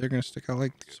they're going to stick out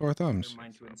like sore thumbs.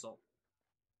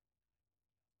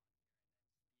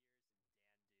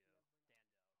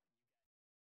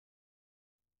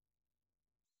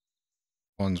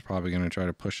 One's probably going to try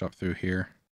to push up through here.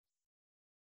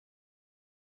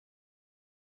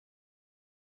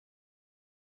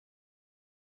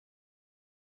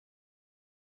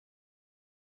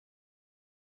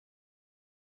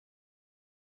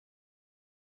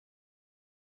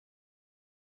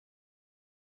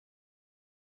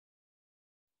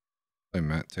 Like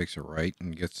Matt takes a right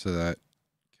and gets to that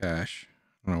cache.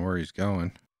 I don't know where he's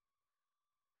going.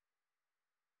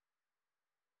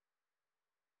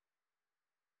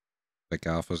 Like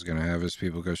Alpha's gonna have his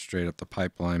people go straight up the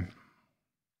pipeline.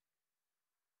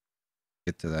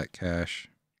 Get to that cache.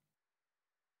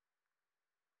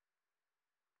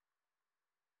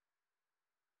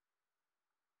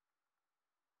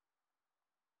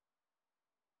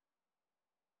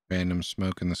 Random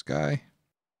smoke in the sky.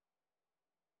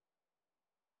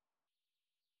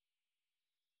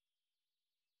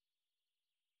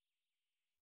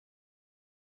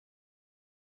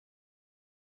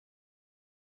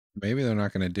 Maybe they're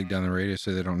not going to dig down the radius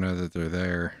so they don't know that they're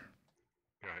there.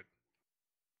 Right.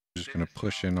 Just going to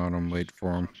push in on them, wait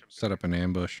for them, set up an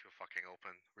ambush. Fucking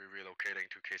open. We're relocating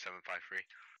to K753.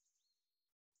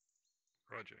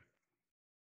 Roger.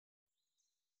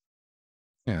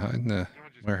 Yeah, in the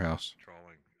warehouse.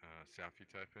 Controlling south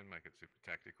utopia, make it super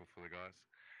tactical for the guys.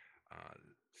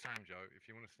 Same, Joe. If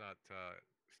you want to start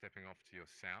stepping off to your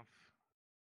south.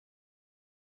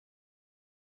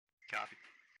 Copy.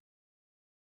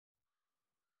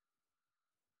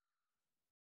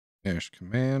 There's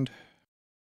command.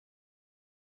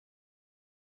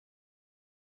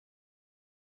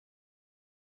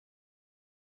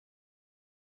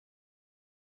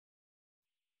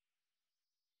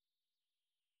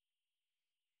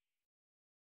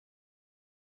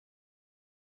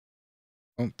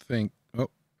 Don't think. Oh,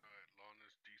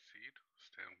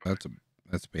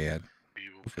 that's bad.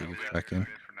 Hopefully he gets back in.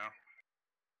 For now.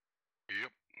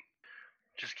 Yep.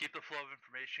 Just keep the flow of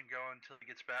information going until he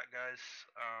gets back, guys.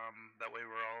 That way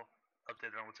we're all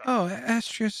updated on what's happening. Oh,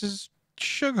 Astrius is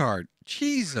Sugarheart.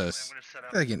 Jesus. I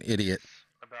feel like an idiot.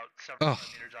 About 7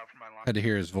 meters out from my line. Had to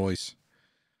hear his voice.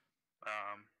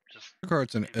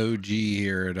 Sugarheart's an OG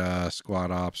here at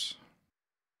SquadOps.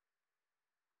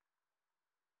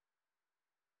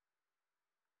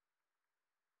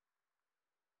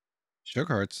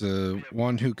 Sugarheart's the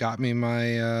one who got me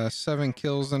my 7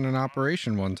 kills in an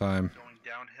operation one time. Going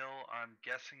downhill, I'm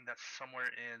guessing that's somewhere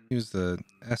in... He was the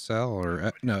SL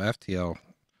or no, FTL.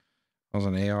 I was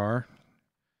an AR.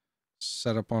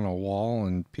 Set up on a wall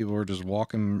and people were just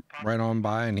walking right on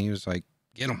by and he was like,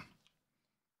 get him.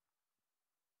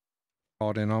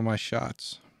 Called in all my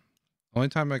shots. Only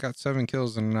time I got 7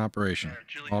 kills in an operation.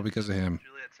 All because of him.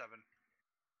 Juliet 7.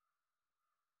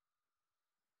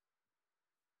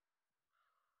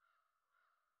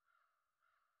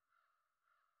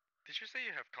 Did you say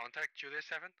you have contact Julia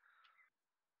 7?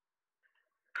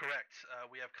 Correct.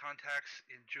 We have contacts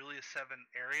in Julia 7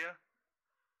 area.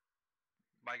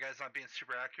 My guy's not being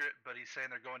super accurate, but he's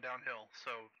saying they're going downhill,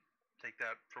 so take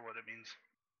that for what it means.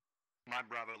 My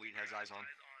Bravo lead has eyes on.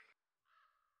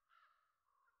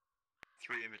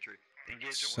 3 infantry.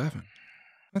 Engage 7.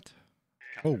 What?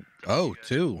 Oh,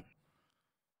 2.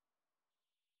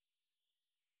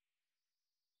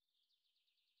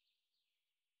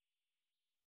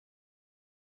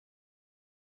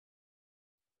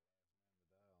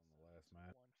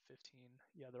 Map. 115.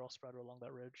 Yeah, they're all spread along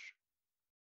that ridge.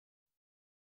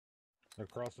 They're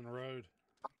crossing the road.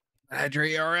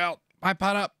 Adri, are out. My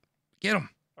pot up. Get him.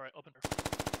 All right, open.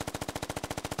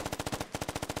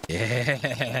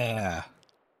 Yeah.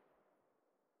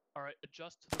 All right,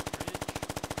 adjust to the ridge.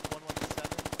 117 on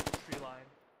the tree line.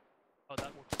 Oh,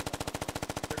 that works.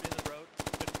 They're in the road.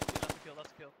 Good. That's a kill.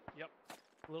 That's a kill. Yep.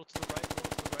 A little to the right. A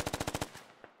little to the right.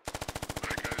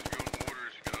 Alright, guys, you go in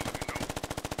orders. You gotta let me know.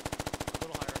 A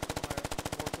little higher. A little higher.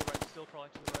 More to the right. Still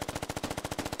crawling to the right.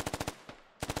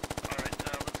 Alright,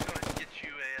 let's go ahead and get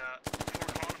you a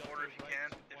 4 column order if you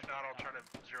can. If not, I'll try to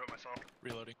zero it myself.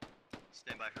 Reloading.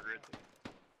 Stand by for grid.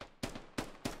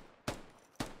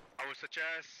 I was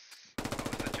suggest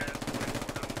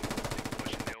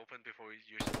pushing the open before we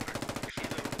use it.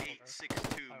 Kilo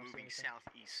 862 moving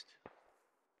southeast.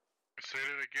 Say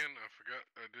that again. I forgot.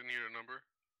 I didn't hear the number.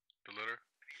 The letter.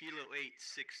 Kilo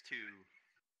 862.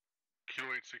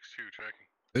 Kilo 862 tracking.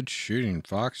 Good shooting,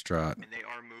 Foxtrot. And they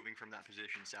are moving from that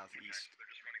position southeast.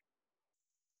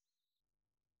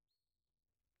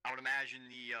 I would imagine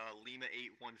the Lima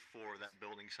 814, that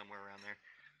building somewhere around there.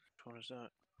 Which one is that?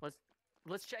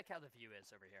 Let's check how the view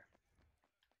is over here.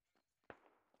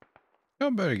 Y'all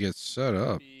better get set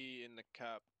up. Be in the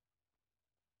cap.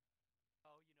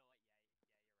 Oh, you know what? Yeah,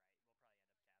 you're right. We'll probably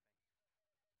end up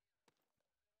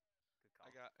capping.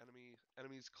 I got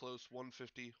enemies close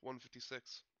 150,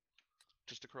 156.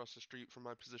 Just across the street from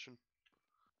my position.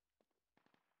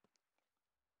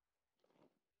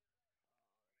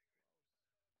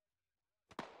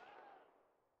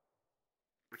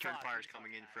 return fires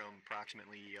coming in from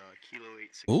approximately Kilo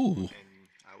 861 Ooh. and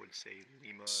I would say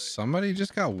Lima. Somebody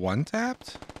just got one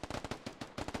tapped?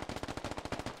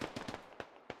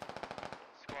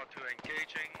 Squad 2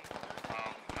 engaging,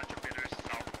 100 meters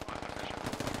south of my position.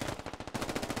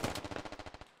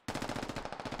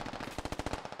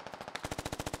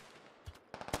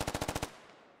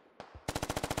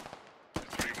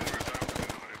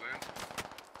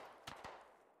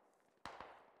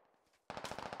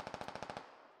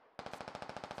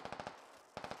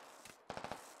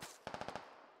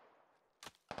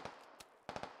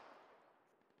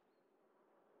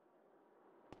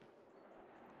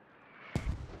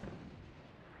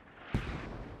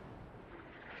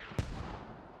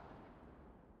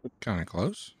 Kind of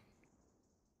close.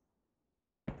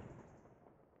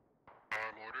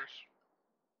 Orders.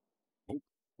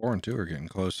 4 and 2 are getting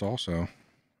close also.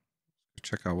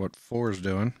 Check out what 4 is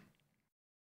doing.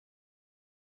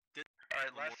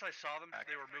 Alright, last I saw them,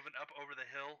 they were moving up over the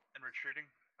hill and retreating.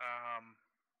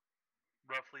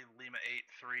 Roughly Lima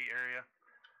 8-3 area.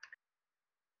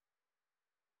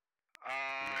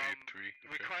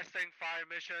 Requesting fire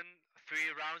mission, 3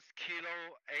 rounds,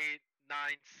 Kilo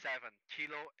 897.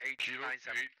 Kilo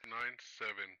 897. Kilo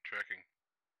 897, tracking.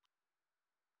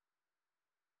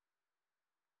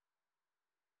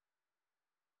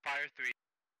 Fire 3.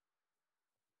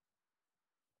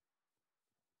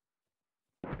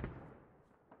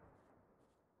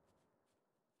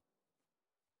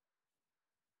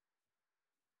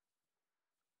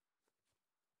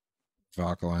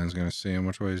 Valkaline's gonna see him.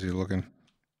 Which way is he looking?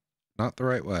 Not the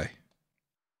right way.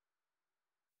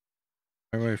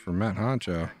 Right way for Matt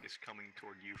Honcho. Is coming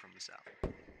toward you from the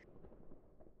south.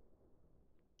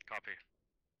 Copy.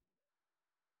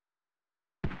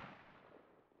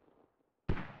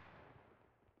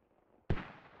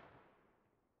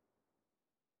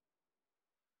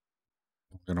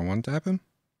 Gonna one tap him?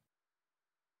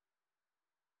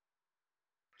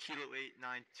 Kilo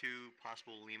 892,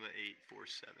 possible Lima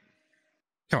 847.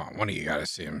 Come on, one of you gotta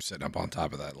see him sitting up on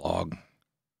top of that log.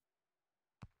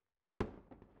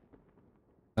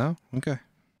 No? Okay.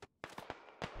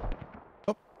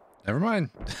 Oh, never mind.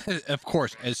 Of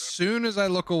course, as soon as I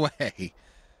look away.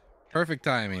 Perfect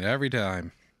timing every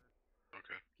time.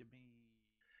 Okay.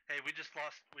 Hey, I just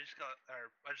lost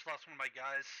one of my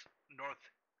guys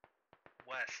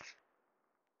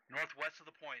northwest of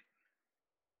the point.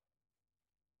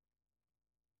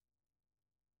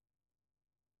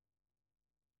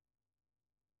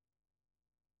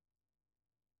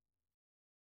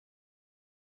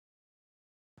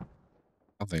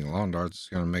 I think Lawn Dart's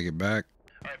gonna make it back.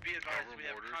 Alright, be advised, we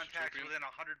have contacts within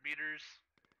 100 meters,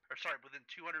 within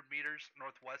 200 meters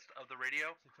northwest of the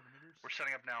radio. We're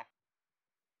setting up now.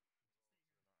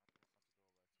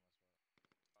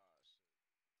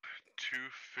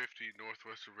 250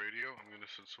 northwest of radio. I'm gonna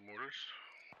send some orders.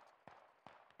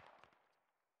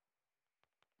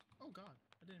 Oh god,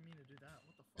 I didn't mean to do that.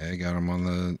 What the fuck? Yeah, got him on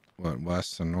the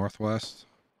west and northwest.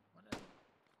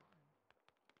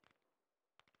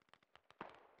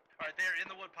 Alright, they're in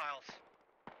the wood piles.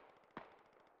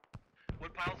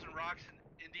 Wood piles and rocks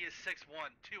in India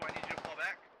 6-1. 2, I need you to fall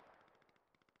back.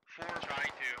 4, trying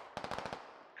to.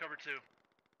 Cover 2.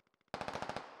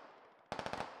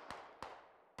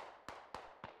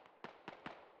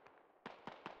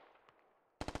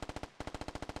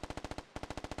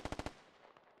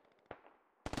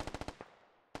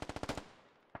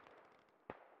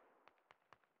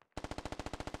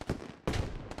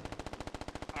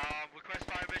 Request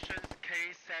fire missions,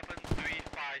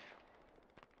 K735.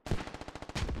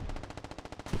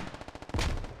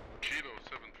 Kilo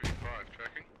 735,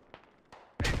 tracking.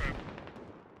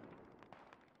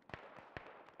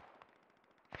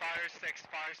 Fire 6,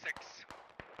 fire 6.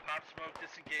 Pop smoke,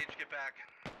 disengage, get back.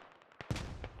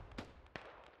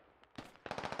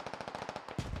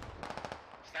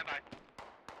 Stand by.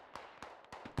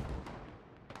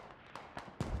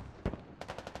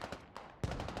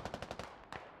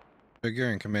 Big,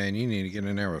 you're in command. You need to get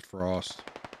in there with Frost.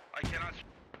 I cannot.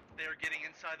 They are getting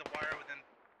inside the wire within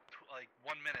like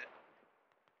 1 minute.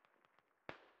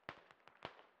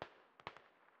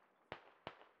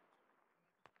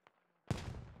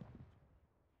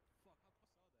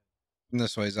 Come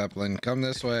this way, Zeppelin. Come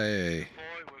this way.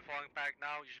 Boy, we're falling back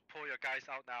now. You should pull your guys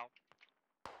out now.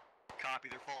 Copy,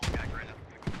 they're falling back right now.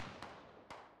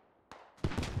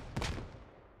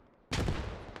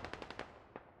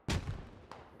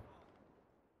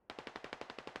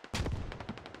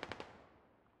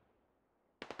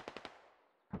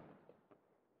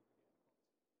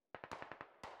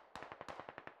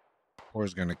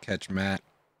 Or's gonna catch Matt.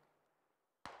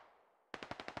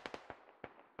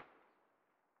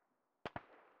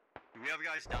 We have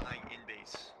guys dying in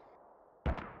base.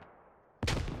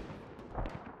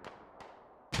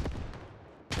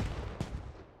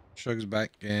 Shug's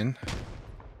back in.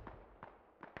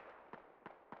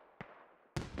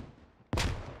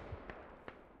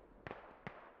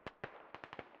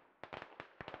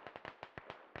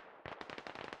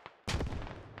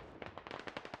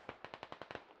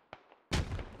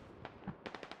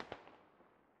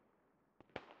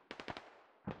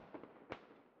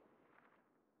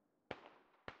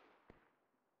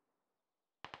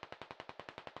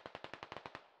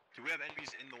 Do we have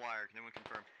enemies in the wire? Can anyone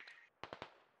confirm?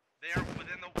 They are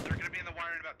within the. They're gonna be in the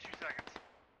wire in about 2 seconds.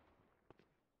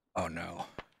 Oh no.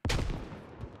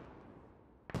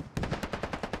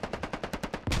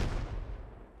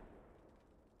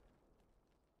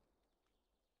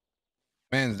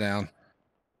 Man's down.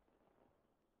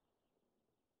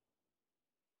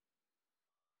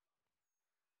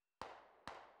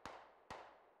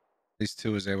 These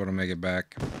two is able to make it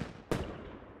back.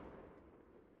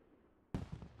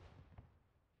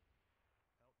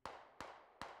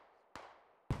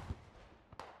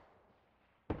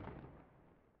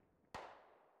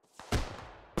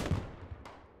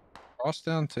 Cross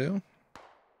down too.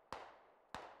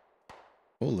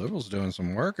 Oh, Liberal's doing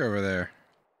some work over there.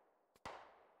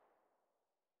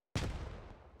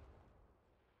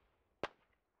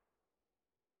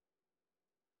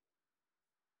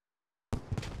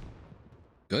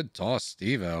 Good toss,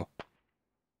 Steve-O.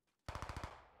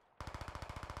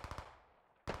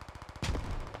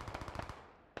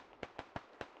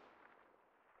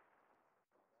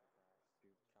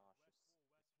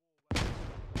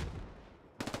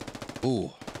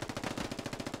 Ooh.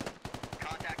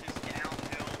 Contact is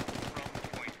downhill from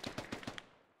point.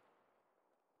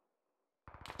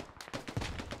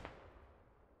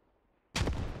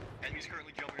 Enemies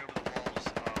currently jumping over the walls,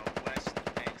 west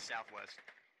and southwest.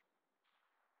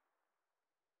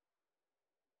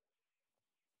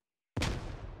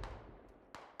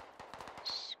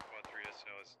 Squad 3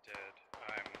 SL is dead.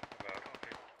 I'm about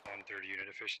 130 unit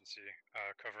efficiency,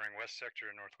 covering west sector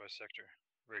and northwest sector.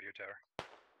 Radio tower.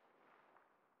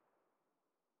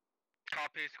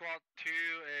 Copy. Squad 2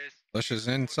 is. Militia's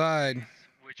inside.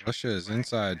 Militia is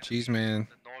inside. Cheese man.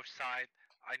 The north side.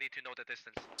 I need to know the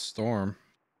distance. Storm.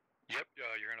 Yep.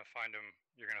 You're gonna find him.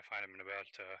 You're gonna find him in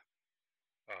about.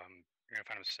 You're gonna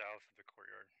find him south of the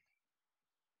courtyard.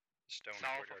 Stone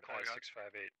South courtyard. of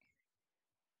courtyard.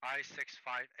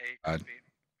 I-658. I-658. God.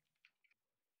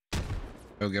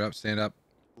 Go get up. Stand up.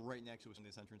 Right next to us in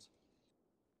this entrance.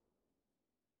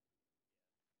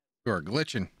 You are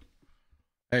glitching.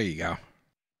 There you go.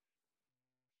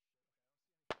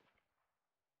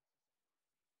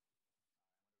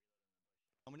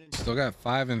 Still got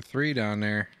 5 and 3 down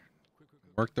there.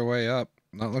 Worked their way up.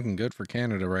 Not looking good for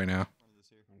Canada right now.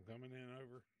 I'm coming in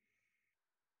over.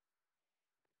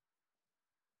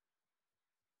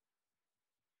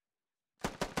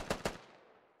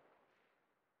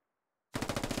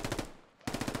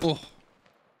 Oh.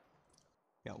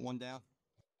 Got one down.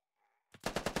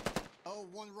 Oh,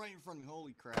 one right in front of me.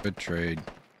 Holy crap. Good trade.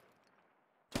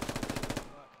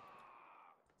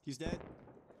 He's dead.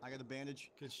 I got a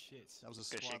bandage. Good shit. That was a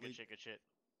Good squad shit, good lead. shit, good shit.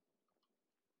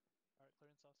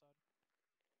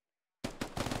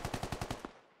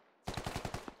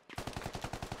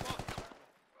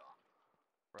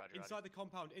 Roger, Inside the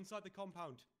compound, inside the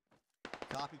compound.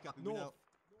 Copy, copy. North.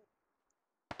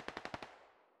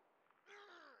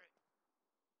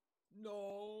 We know.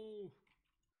 No.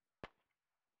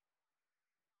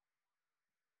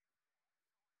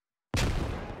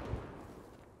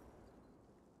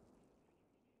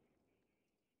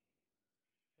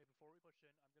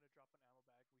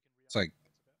 It's like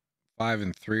 5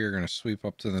 and 3 are going to sweep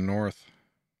up to the north.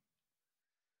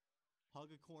 Hug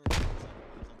a corner.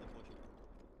 Something pushing.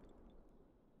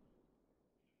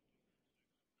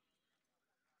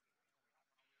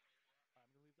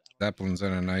 Zeppelin's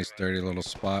in a nice, dirty little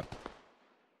spot.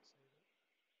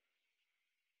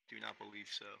 Do not believe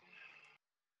so.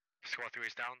 Squad 3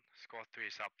 is down. Squad 3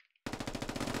 is up.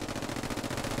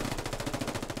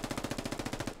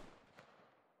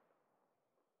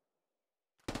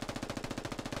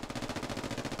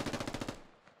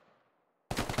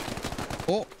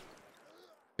 Oh,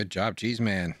 good job, cheese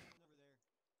man.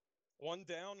 One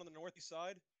down on the northeast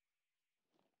side.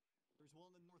 There's one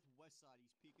on the northwest side.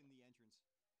 He's peeking the entrance.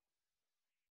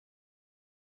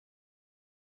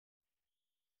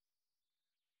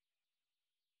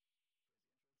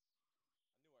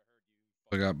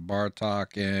 We got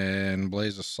Bartok and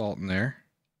Blaze Assault in there.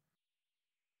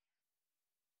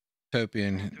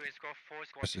 Utopian. Squad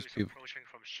 4 This is is people approaching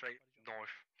from straight north.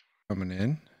 coming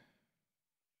in.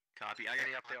 Copy. Copy. I got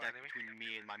any update on between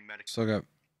me and my medic. Still got.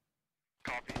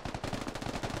 Copy.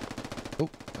 Oh,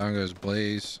 down goes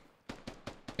Blaze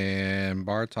and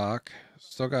Bartok.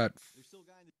 Still got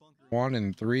 1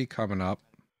 and 3 coming up.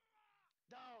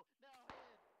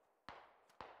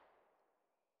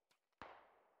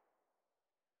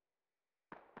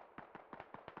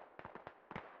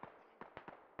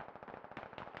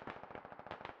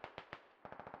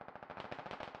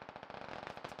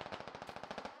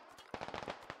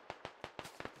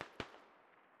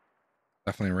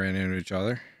 Definitely ran into each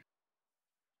other.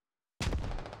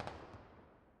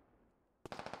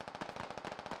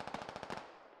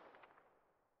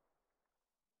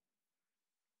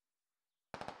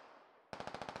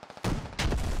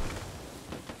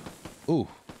 Ooh,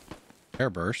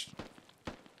 airburst.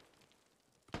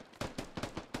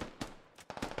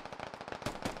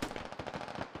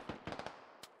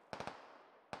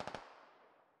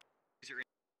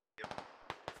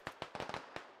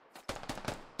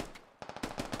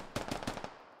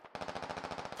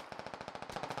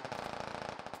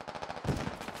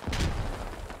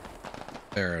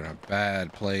 They're in a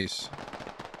bad place.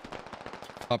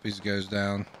 Puppies goes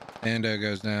down. Ando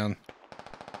goes down.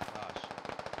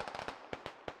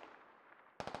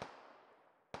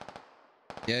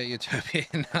 Yeah,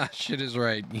 Utopian. Shit is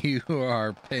right. You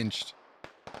are pinched.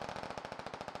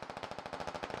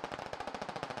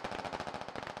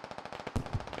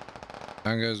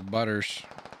 Down goes Butters.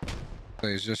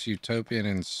 It's just Utopian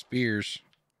and Spears.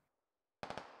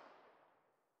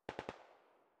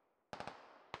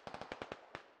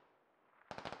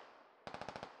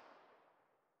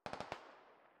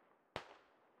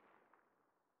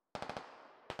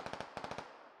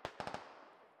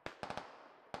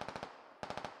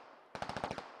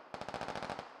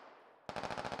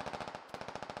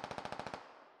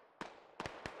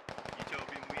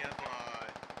 Utopian, we have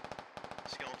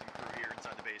skeleton crew here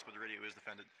inside the base, but the radio is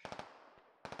defended.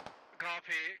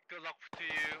 Copy. Good luck to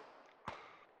you.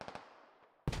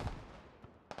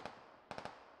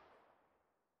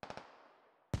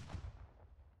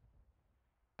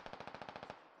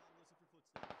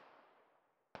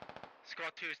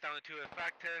 Squad 2 is down to 2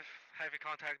 effective. Heavy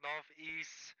contact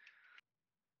northeast.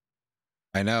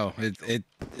 I know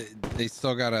they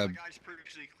still gotta Guys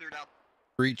previously cleared out.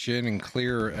 reach in and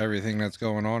clear everything that's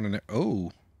going on in it.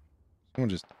 Oh, someone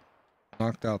just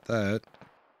knocked out that.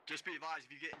 Just be advised,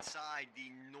 if you get inside,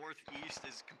 the northeast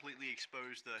is completely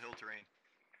exposed to hill terrain.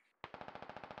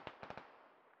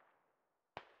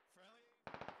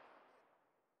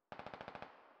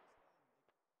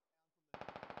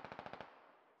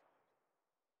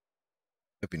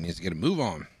 Hope he needs to get a move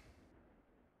on.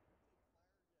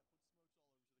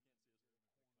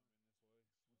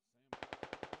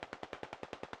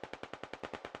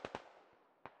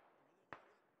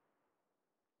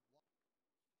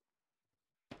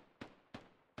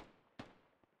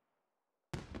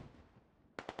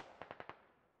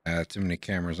 Too many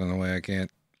cameras on the way. I can't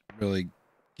really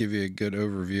give you a good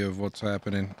overview of what's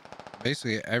happening.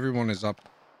 Basically, everyone is up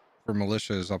for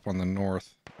militia is up on the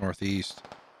northeast.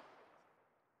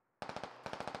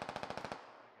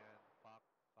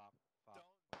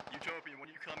 Utopian, when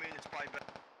you come in, it's probably better.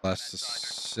 Less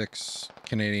 6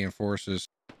 Canadian forces.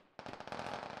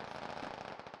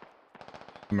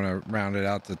 I'm gonna round it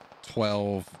out to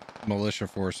 12 militia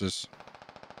forces.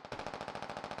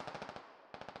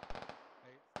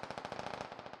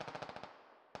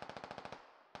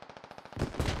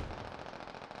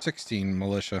 16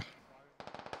 militia.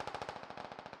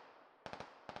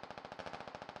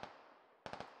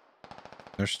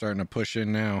 They're starting to push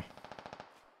in now.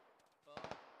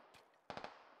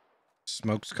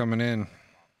 Smoke's coming in.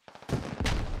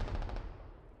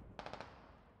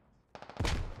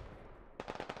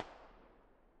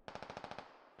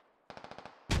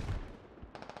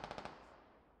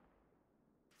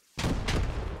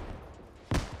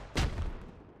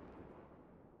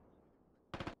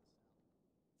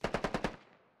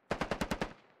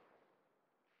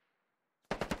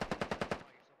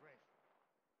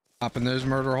 Popping those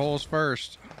murder holes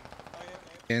first.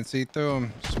 Can't see through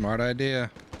them. Smart idea.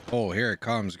 Oh, here it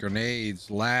comes. Grenades,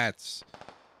 lats,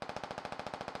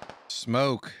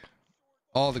 smoke,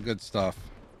 all the good stuff.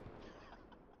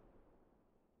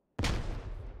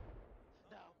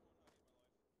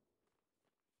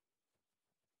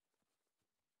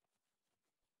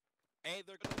 Hey,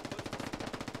 they're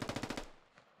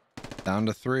Down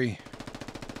to 3.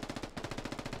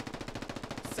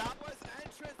 Southwest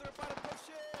entrance, they're about to push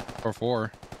in. Or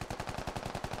 4.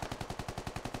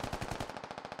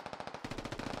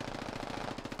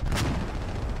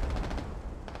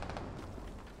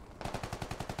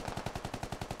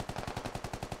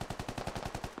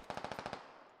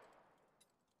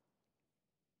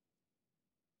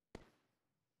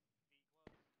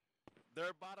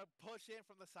 They're about to push in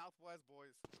from the southwest, boys.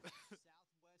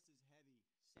 Southwest is heavy.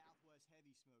 Southwest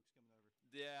heavy smoke's coming over.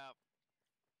 Yeah.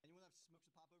 Anyone have smokes to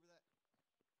pop over that?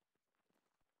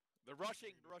 They're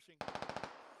rushing. They're rushing.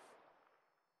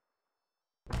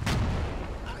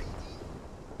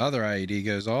 Other IED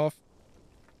goes off.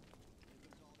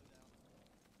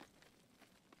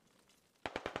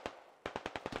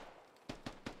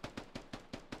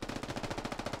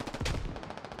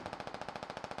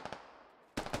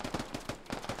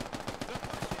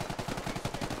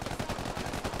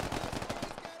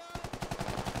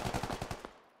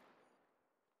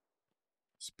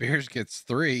 Spears gets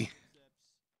 3.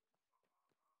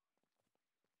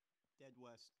 Dead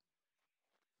west.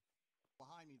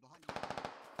 Behind me.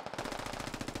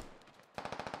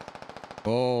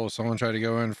 Oh, someone tried to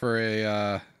go in for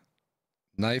a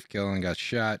knife kill and got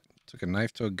shot. Took a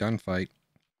knife to a gunfight.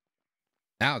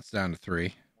 Now it's down to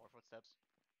 3. More footsteps.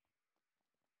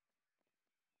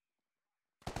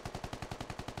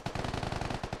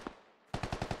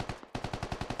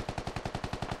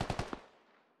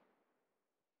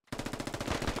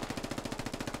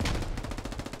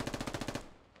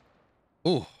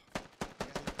 Ooh.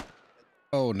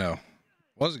 Oh no.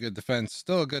 Was a good defense.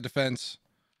 Still a good defense.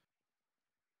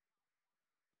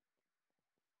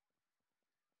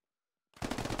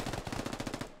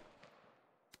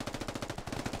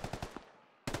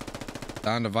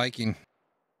 Down to Viking.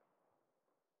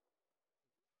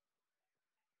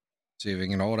 See if he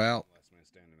can hold out. Last man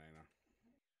standing, Anna.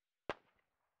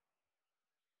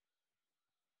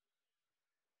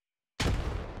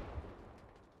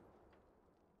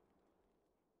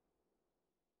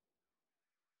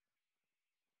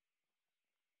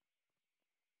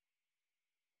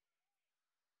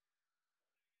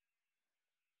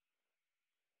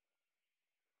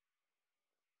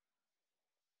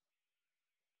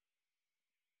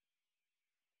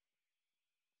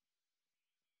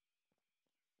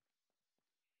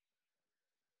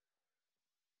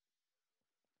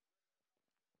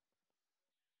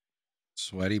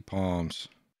 Sweaty palms.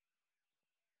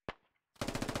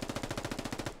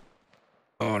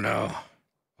 Oh no.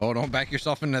 Oh, don't back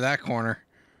yourself into that corner.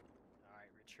 Alright,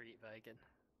 retreat, Viking.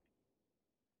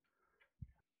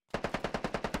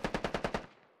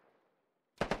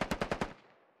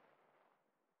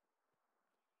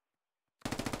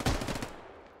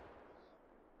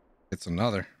 It's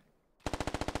another.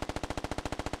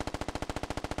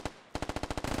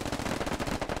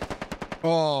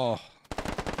 Oh.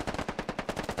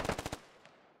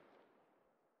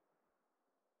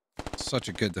 Such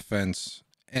a good defense.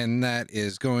 And that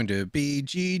is going to be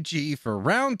GG for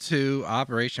round 2,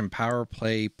 Operation Power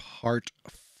Play Part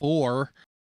 4.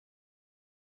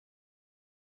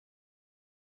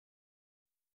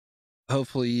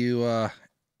 Hopefully you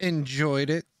enjoyed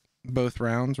it. Both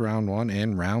rounds, round 1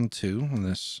 and round 2 on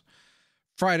this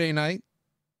Friday night.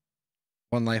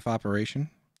 One Life operation.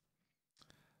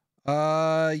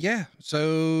 Yeah.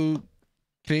 So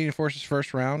Canadian Forces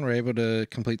first round were able to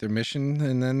complete their mission,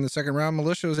 and then the second round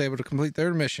Militia was able to complete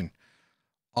their mission.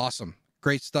 Awesome.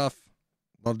 Great stuff.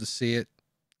 Love to see it.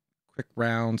 Quick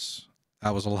rounds.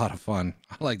 That was a lot of fun.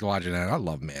 I liked watching that. I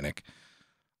love Manic.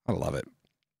 I love it.